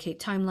communicate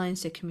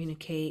timelines, they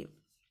communicate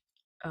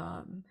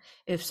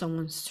if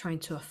someone's trying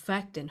to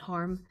affect and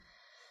harm.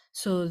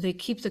 So they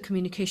keep the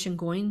communication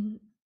going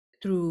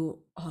through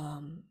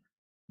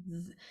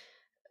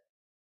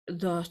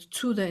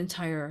the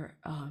entire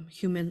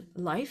human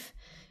life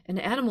and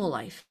animal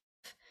life.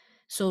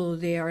 So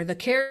they are the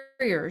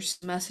carriers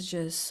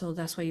messages. So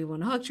that's why you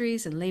want to hug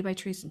trees and lay by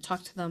trees and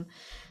talk to them,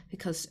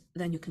 because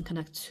then you can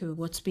connect to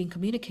what's being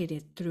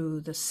communicated through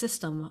the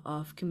system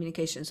of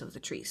communications of the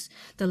trees,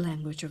 the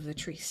language of the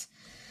trees.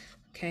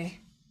 Okay.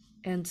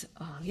 And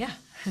yeah,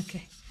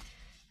 okay.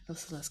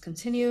 So let's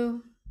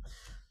continue.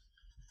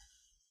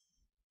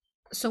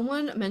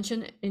 Someone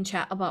mentioned in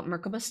chat about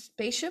Merkaba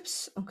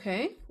spaceships.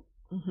 Okay.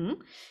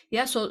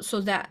 Yeah, so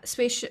that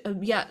spaceship,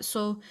 yeah,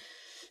 so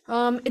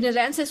in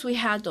Atlantis we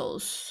had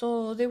those.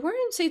 So they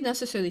weren't say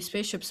necessarily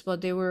spaceships,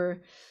 but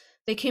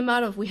they came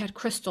out of, we had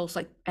crystals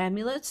like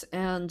amulets,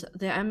 and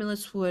the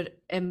amulets would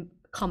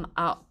come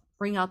out,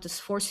 bring out this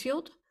force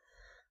field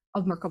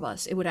of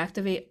Merkabas. It would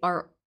activate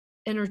our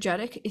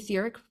energetic,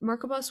 etheric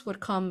Merkabas would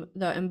come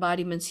the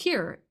embodiments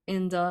here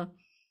in the,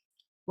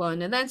 well,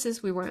 in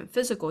Atlantis we weren't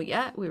physical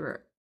yet, we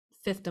were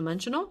fifth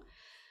dimensional.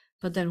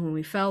 But then when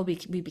we fell, we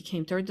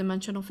became third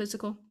dimensional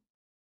physical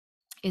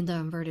in the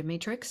inverted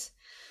matrix.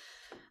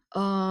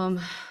 So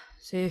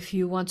if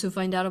you want to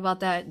find out about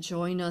that,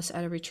 join us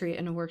at a retreat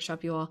and a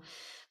workshop, you all.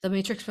 The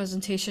matrix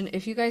presentation,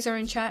 if you guys are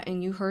in chat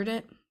and you heard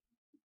it,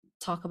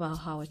 talk about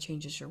how it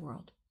changes your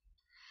world.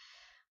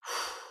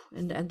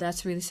 And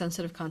that's really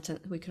sensitive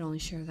content. We can only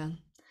share then.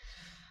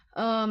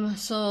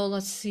 So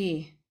let's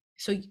see.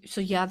 So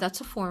yeah, that's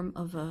a form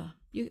of a,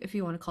 if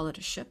you want to call it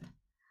a ship.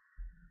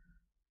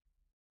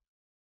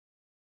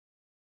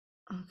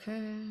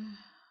 Okay.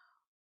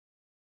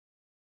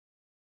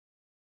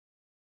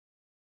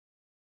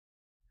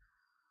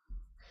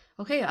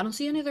 Okay, I don't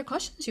see any other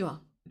questions, you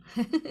all.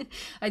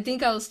 I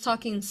think I was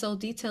talking so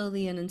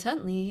detailedly and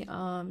intently,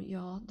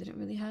 y'all didn't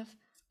really have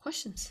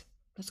questions.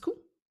 That's cool.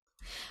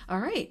 All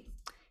right.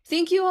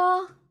 Thank you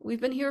all.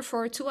 We've been here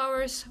for 2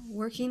 hours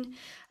working.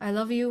 I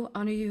love you,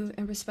 honor you,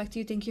 and respect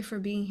you. Thank you for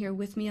being here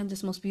with me on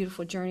this most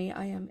beautiful journey.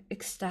 I am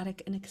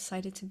ecstatic and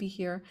excited to be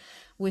here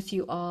with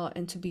you all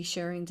and to be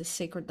sharing this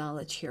sacred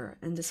knowledge here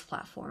in this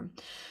platform.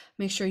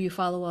 Make sure you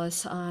follow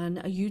us on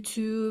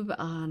YouTube,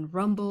 on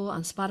Rumble,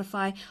 on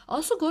Spotify.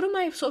 Also go to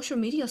my social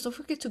media. Don't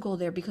forget to go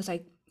there because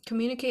I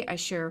communicate, I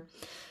share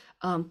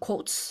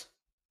quotes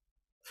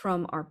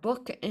from our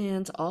book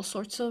and all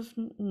sorts of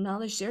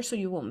knowledge there, so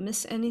you won't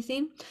miss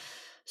anything.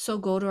 So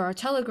go to our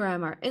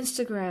Telegram, our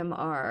Instagram,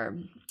 our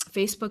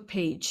Facebook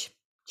page.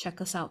 Check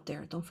us out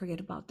there. Don't forget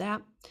about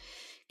that.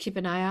 Keep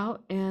an eye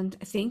out, and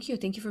thank you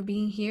for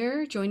being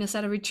here. Join us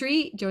at a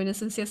retreat. Join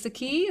us in Siesta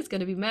Key. It's going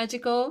to be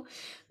magical.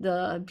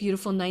 The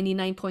beautiful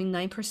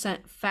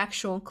 99.9%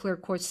 factual clear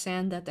quartz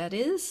sand that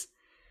is.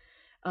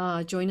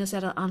 Join us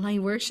at an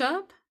online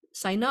workshop.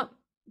 Sign up.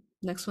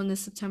 Next one is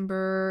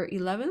September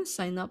 11th.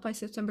 Sign up by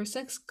September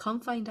 6th.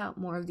 Come find out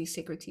more of these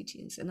sacred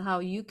teachings and how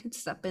you can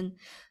step in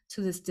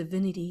to this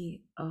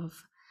divinity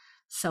of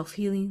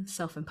self-healing,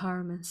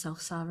 self-empowerment,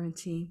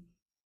 self-sovereignty.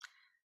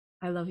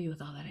 I love you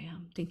with all that I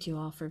am. Thank you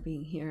all for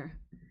being here.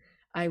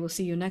 I will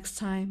see you next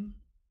time.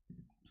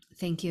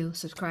 Thank you.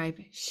 Subscribe,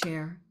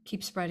 share,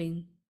 keep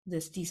spreading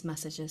these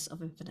messages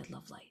of infinite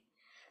love light.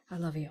 I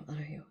love you,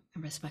 honor you,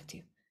 and respect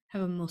you.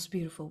 Have a most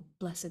beautiful,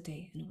 blessed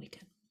day and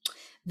weekend.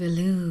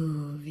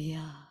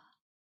 Veluvia.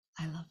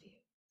 I love you.